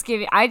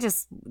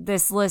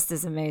 This list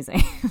is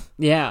amazing.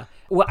 Yeah.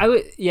 Well,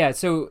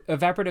 so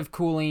evaporative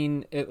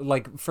cooling,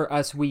 like for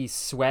us, we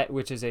sweat,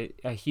 which is a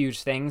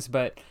huge thing,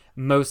 but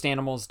most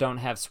animals don't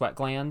have sweat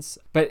glands.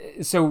 But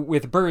so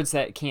with birds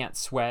that can't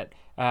sweat,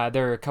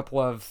 there are a couple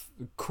of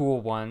cool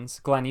ones.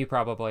 Glenn, you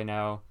probably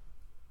know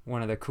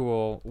one of the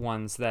cool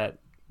ones that,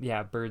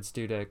 birds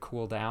do to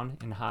cool down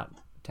in hot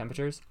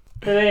temperatures.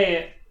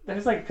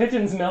 There's like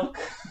pigeon's milk.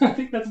 I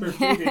think that's for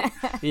feeding.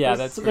 Yeah,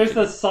 there's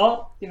the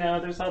salt.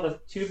 There's all the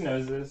tube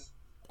noses.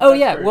 Oh, That's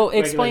yeah. for Well,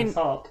 regulating explain.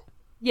 salt.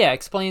 Yeah,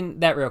 explain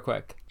that real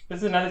quick. This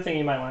is another thing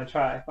you might want to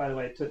try, by the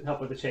way, to help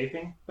with the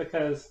chafing,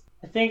 because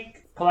I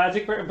think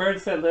pelagic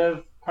birds that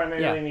live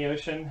primarily in the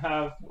ocean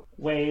have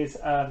ways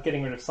of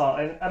getting rid of salt.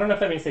 And I don't know if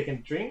that means they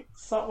can drink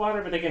salt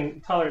water, but they can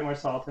tolerate more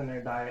salt in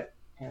their diet.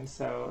 And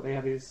so they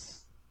have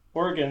these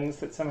organs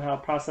that somehow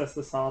process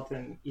the salt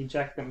and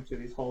eject them through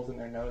these holes in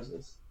their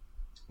noses,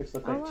 which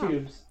look like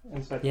tubes.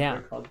 And so I think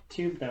they're called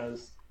tube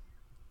nose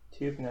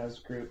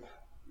group.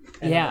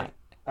 And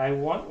I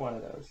want one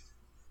of those.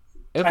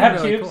 I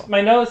have really tubes. cool. My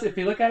nose, if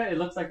you look at it, it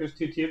looks like there's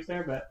 2 tubes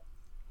there, but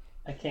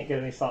I can't get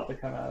any salt to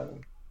come out of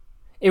them.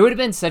 It would have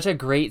been such a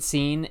great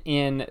scene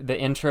in the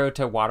intro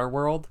to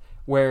Waterworld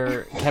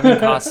where Kevin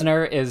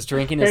Costner is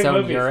drinking his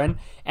own urine,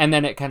 and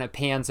then it kind of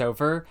pans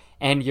over,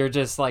 and you're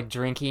just like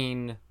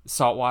drinking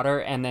salt water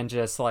and then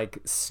just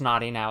like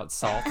snotting out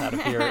salt out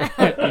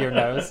of your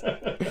nose.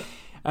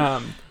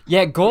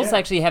 Gulls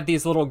actually have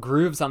these little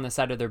grooves on the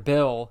side of their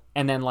bill,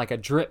 and then like a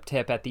drip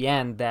tip at the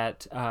end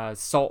that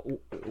salt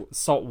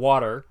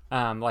water,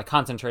 like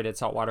concentrated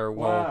salt water,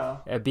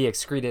 will be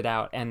excreted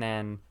out and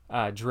then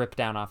drip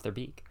down off their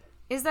beak.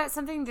 Is that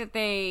something that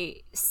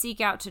they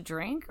seek out to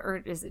drink, or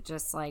is it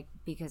just like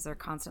because they're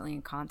constantly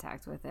in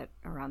contact with it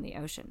around the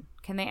ocean?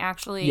 Can they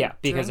actually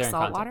because drink they're in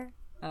salt contact. water?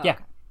 Oh, Yeah,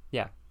 okay.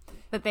 yeah.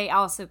 But they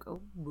also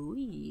go,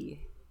 ooh.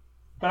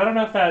 But I don't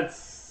know if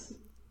that's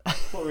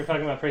what we're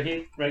talking about for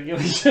heat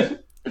regulation.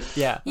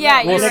 Yeah.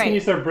 Yeah, Well, you're they right. can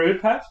use their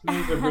brood patch. Can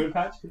use their brood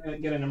patch. Can they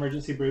get an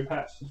emergency brood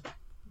patch to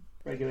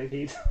regulate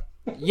heat?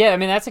 Yeah, I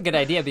mean, that's a good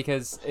idea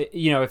because,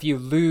 if you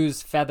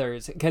lose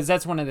feathers, because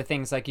that's one of the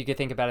things, like, you could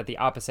think about it the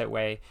opposite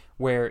way,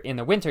 where in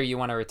the winter you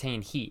want to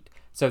retain heat.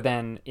 So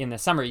then in the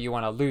summer you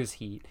want to lose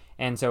heat.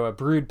 And so a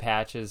brood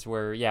patch is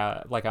where,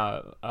 like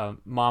a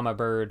mama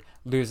bird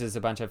loses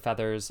a bunch of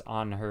feathers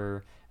on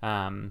her,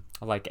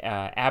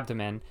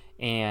 abdomen,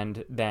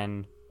 and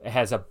then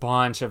has a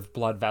bunch of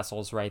blood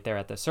vessels right there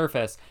at the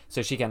surface,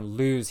 so she can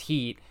lose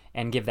heat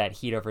and give that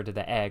heat over to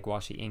the egg while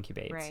she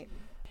incubates. Right.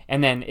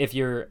 And then if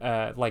you're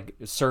like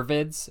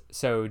cervids,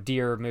 so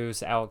deer,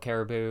 moose, elk,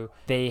 caribou,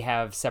 they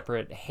have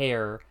separate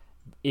hair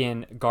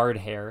in guard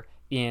hair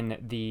in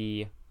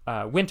the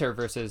winter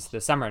versus the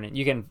summer. And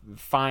you can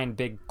find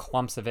big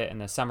clumps of it in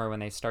the summer when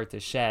they start to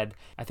shed.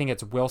 I think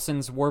it's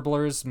Wilson's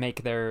warblers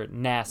make their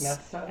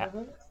nests.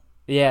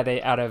 Yeah,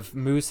 they out of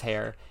moose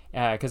hair,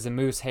 because the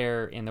moose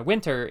hair in the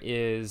winter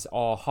is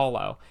all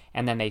hollow,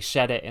 and then they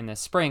shed it in the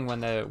spring when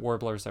the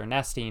warblers are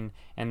nesting,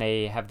 and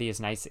they have these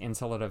nice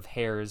insulative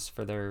hairs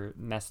for their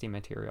nesting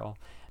material,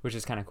 which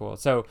is kind of cool.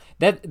 So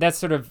that's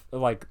sort of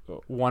like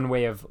one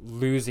way of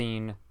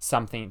losing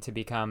something to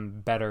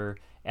become better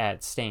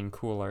at staying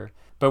cooler.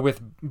 But with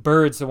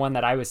birds, the one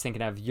that I was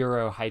thinking of,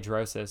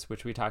 urohydrosis,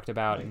 which we talked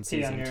about like in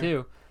season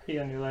 2. Pee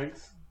on your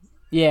legs.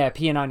 Yeah,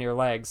 peeing on your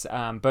legs.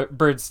 But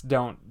birds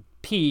don't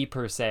pee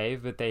per se,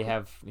 but they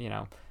have,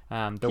 the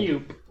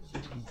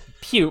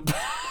pupe.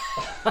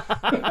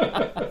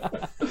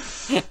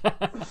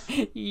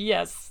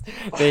 Yes,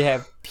 they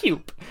have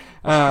pupe.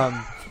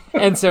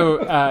 And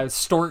so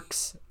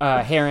storks,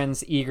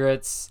 herons,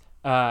 egrets,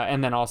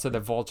 and then also the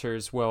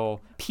vultures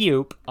will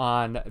pupe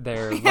on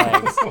their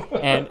legs.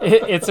 And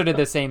it's sort of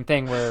the same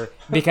thing where,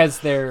 because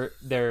their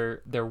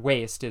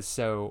waste is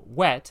so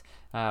wet,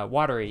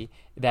 watery,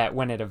 that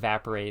when it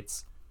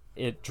evaporates,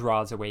 it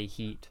draws away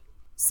heat.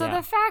 So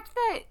the fact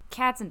that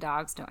cats and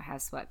dogs don't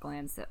have sweat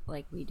glands that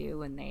like we do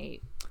when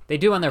they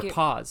do on their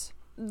paws.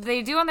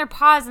 They do on their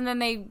paws, and then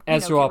they get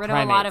rid of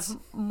a lot of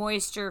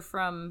moisture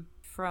from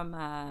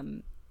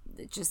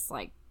just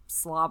like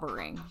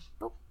slobbering.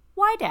 But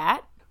why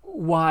that?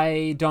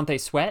 Why don't they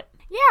sweat?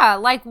 Yeah,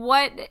 like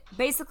what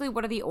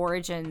are the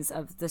origins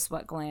of the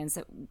sweat glands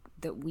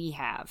that we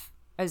have?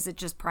 Is it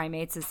just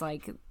primates is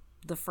like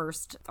the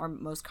first or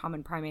most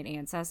common primate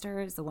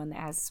ancestor is the one that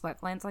has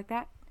sweat glands like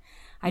that?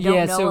 I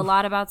don't know a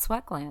lot about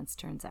sweat glands,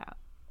 turns out.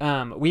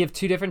 We have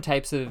 2 different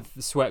types of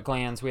sweat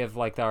glands. We have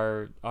like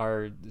our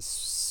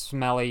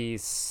smelly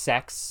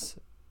sex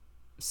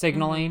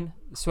signaling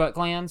sweat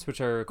glands, which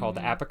are called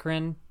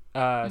apocrine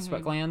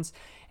sweat glands.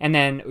 And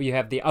then you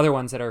have the other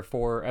ones that are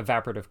for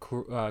evaporative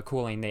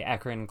cooling, the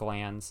eccrine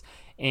glands.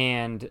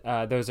 And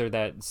those are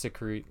that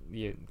secrete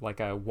like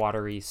a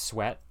watery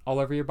sweat all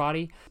over your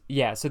body.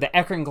 Yeah, so the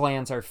eccrine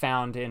glands are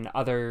found in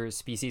other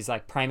species,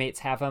 like primates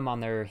have them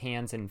on their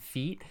hands and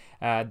feet.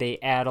 They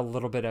add a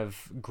little bit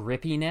of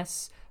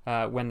grippiness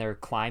when they're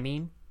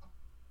climbing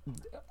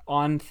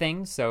on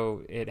things,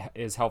 so it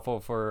is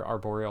helpful for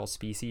arboreal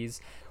species.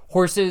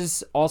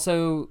 Horses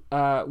also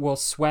will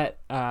sweat.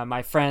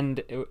 My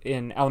friend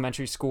in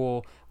elementary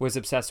school was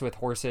obsessed with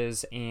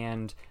horses,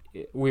 and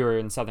we were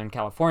in Southern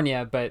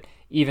California, but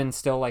even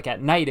still, like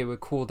at night, it would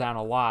cool down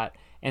a lot.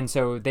 And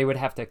so they would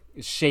have to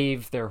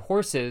shave their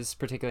horses,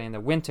 particularly in the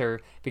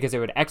winter, because they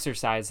would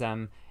exercise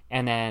them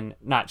and then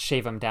not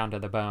shave them down to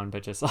the bone,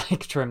 but just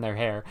like trim their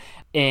hair.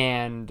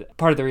 And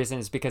part of the reason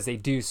is because they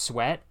do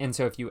sweat. And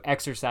so if you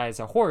exercise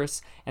a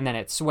horse and then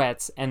it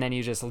sweats and then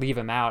you just leave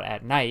them out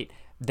at night,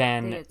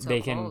 then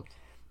they can, cold.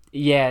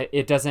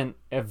 It doesn't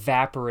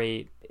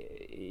evaporate,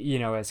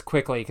 as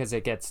quickly because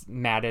it gets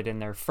matted in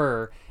their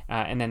fur,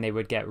 and then they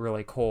would get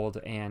really cold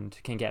and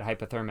can get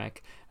hypothermic.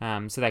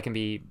 So that can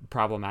be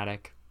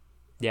problematic.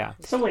 Yeah.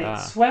 So wait,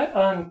 sweat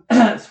on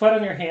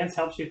your hands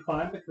helps you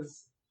climb?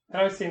 Because it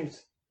always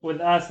seems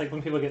with us, like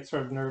when people get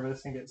sort of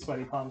nervous and get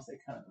sweaty palms, they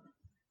kind of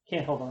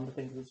can't hold on to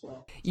things as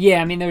well.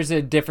 Yeah, I mean, there's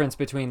a difference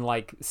between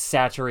like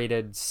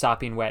saturated,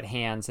 sopping wet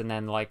hands and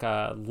then like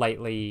a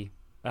lightly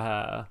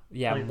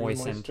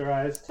moistened.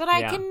 Moisturized. But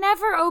I can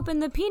never open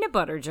the peanut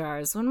butter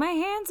jars when my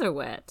hands are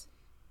wet.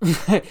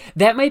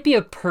 That might be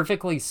a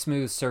perfectly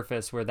smooth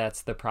surface where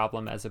that's the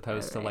problem, as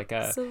opposed to like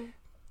a... So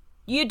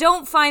you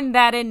don't find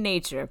that in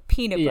nature,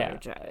 peanut butter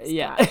jars.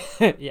 Yeah.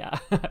 Yeah.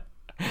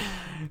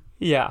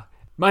 Yeah.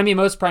 I mean,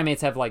 most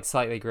primates have like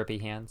slightly grippy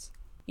hands.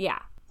 Yeah.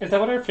 Is that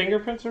what our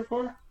fingerprints are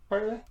for,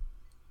 partly?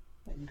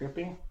 Like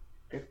gripping?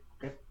 Grip.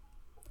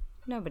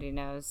 Nobody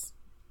knows.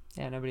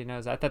 Yeah, nobody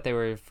knows. I thought they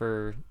were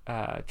for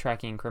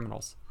tracking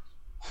criminals.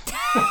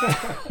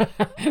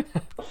 I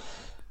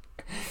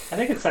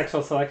think it's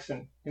sexual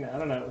selection. I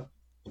don't know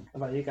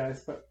about you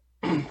guys, but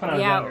when I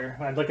was younger,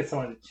 I'd look at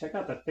someone and check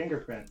out the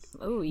fingerprints.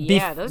 Oh,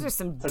 yeah. Those are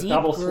some deep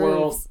double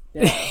grooves.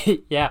 swirl.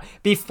 Yeah.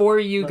 Before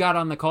you got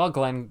on the call,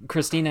 Glenn,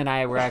 Christina and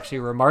I were actually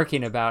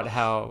remarking about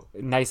how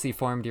nicely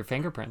formed your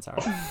fingerprints are.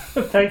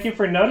 Thank you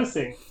for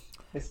noticing.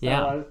 I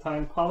spent a lot of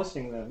time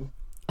polishing them.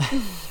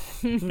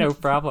 No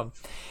problem.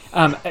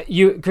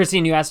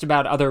 Christine, you asked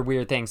about other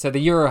weird things. So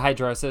the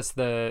urohydrosis,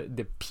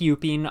 the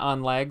puping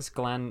on legs.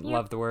 Glenn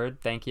loved the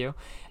word. Thank you.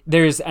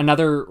 There's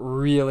another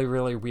really,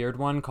 really weird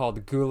one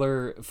called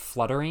gular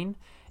fluttering.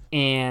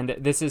 And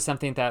this is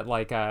something that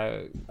like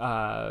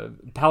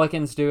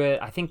pelicans do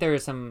it. I think there are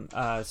some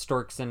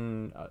storks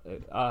and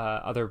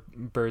other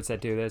birds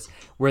that do this,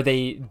 where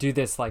they do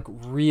this like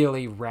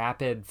really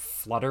rapid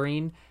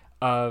fluttering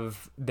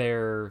of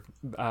their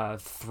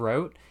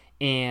throat.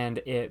 And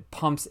it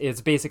pumps,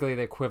 it's basically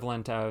the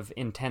equivalent of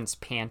intense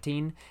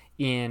panting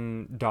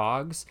in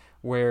dogs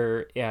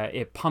where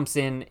it pumps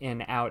in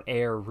and out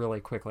air really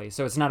quickly.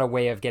 So it's not a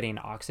way of getting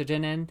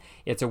oxygen in.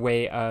 It's a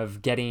way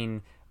of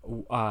getting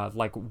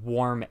like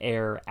warm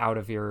air out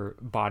of your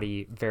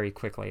body very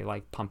quickly,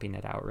 like pumping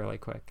it out really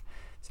quick.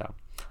 So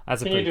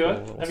that's a pretty cool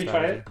little Have you strategy.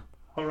 tried it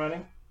while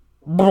running?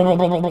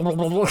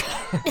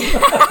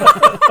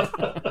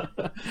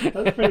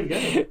 That's pretty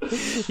good.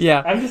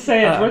 Yeah. I'm just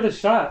saying it's worth a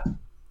shot.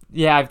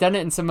 Yeah, I've done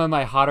it in some of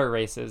my hotter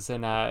races,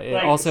 and it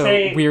Like, also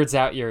say- weirds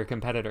out your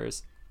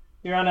competitors.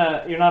 You're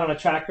not on a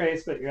track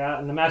race, but you're out,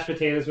 and the mashed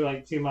potatoes are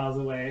like 2 miles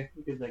away.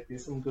 You could like do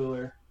some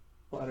Gular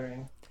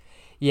fluttering.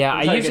 Yeah,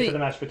 That's how I you get to usually the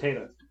mashed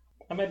potatoes.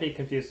 I might be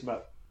confused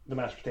about the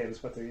mashed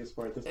potatoes, what they're used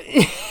for at this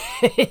point.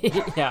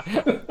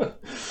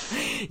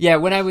 yeah.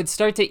 When I would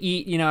start to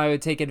eat, I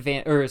would take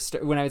advantage,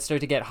 when I would start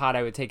to get hot,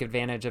 I would take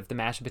advantage of the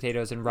mashed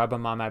potatoes and rub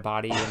them on my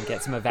body and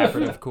get some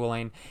evaporative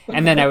cooling,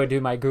 and then I would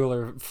do my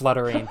Gular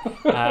fluttering,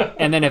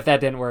 and then if that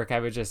didn't work, I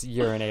would just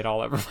urinate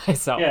all over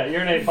myself. Yeah,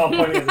 urinate while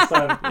pointing at the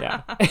sun.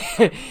 Yeah.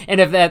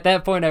 And if at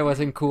that point I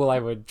wasn't cool, I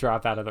would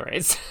drop out of the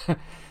race.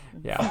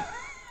 Yeah.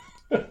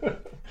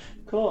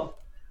 Cool.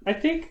 I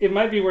think it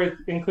might be worth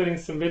including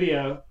some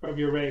video of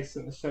your race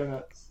in the show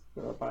notes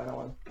for the final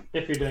one,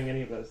 if you're doing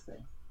any of those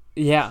things.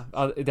 Yeah,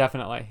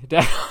 definitely.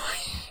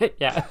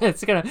 Yeah,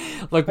 it's gonna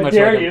look I much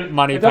dare like you. a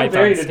Monty I don't Python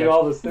dare you to sketch. do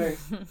all those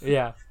things,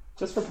 Yeah.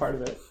 just for part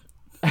of it.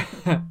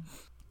 All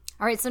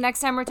right, so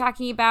next time we're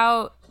talking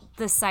about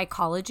the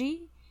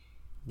psychology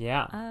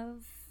Yeah.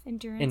 of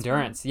endurance.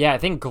 Endurance. Yeah, I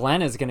think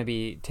Glenn is going to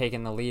be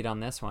taking the lead on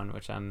this one,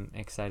 which I'm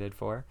excited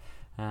for.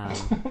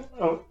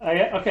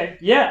 Okay.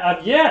 Yeah.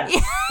 Yes.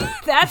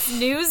 That's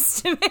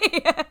news to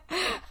me.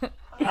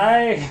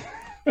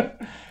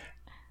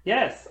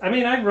 Yes. I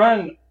mean, I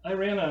ran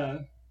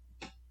a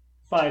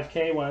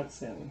 5K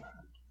once and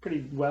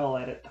pretty well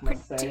at it, I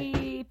must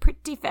say.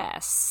 Pretty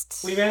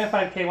fast. We ran a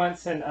 5K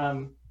once, and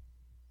I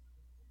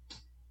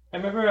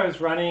remember I was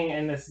running,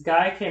 and this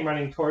guy came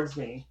running towards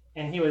me,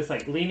 and he was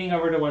like leaning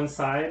over to one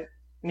side,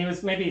 and he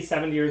was maybe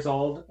 70 years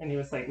old, and he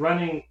was like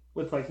running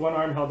with like one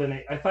arm held in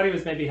it. I thought he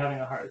was maybe having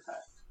a heart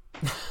attack.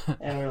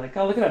 And we were like,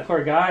 oh, look at that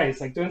poor guy. He's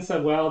like doing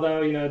so well,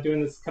 though,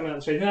 doing this, coming out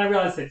the straight. Then I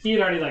realized that he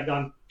had already like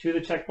gone to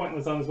the checkpoint and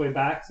was on his way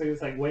back, so he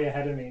was like way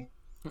ahead of me.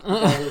 So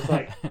I was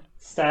like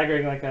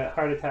staggering like a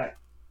heart attack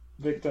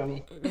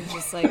victim. It's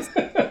just like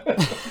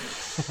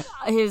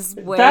his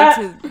way That-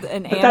 to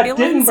an But ambulance. that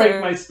didn't break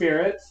or- my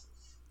spirit.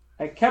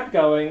 I kept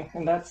going,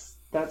 and that's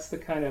the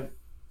kind of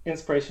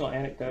inspirational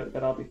anecdote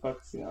that I'll be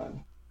focusing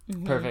on.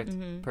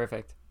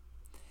 Perfect.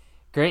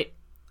 Great.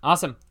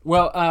 Awesome.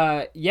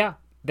 Well, yeah.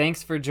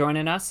 Thanks for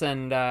joining us,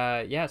 and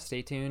yeah,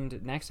 stay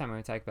tuned next time when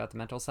we talk about the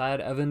mental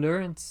side of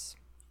endurance.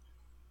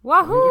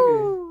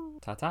 Wahoo!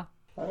 Ta-ta.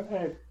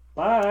 Okay,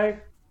 bye.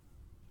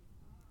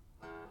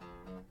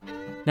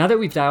 Now that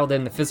we've dialed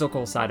in the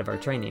physical side of our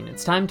training,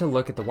 it's time to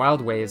look at the wild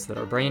ways that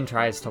our brain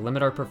tries to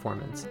limit our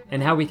performance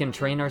and how we can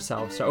train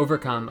ourselves to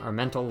overcome our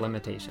mental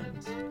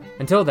limitations.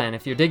 Until then,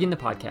 if you're digging the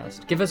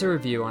podcast, give us a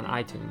review on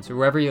iTunes or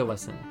wherever you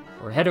listen,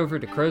 or head over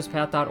to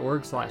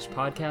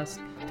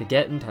crowspath.org/podcast to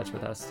get in touch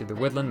with us through the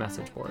Woodland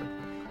message board.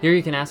 Here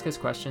you can ask us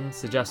questions,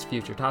 suggest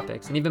future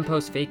topics, and even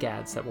post fake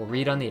ads that we'll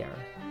read on the air.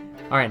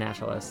 Alright,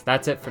 naturalists,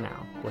 that's it for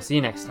now. We'll see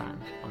you next time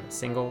on the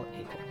Single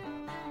Acorn.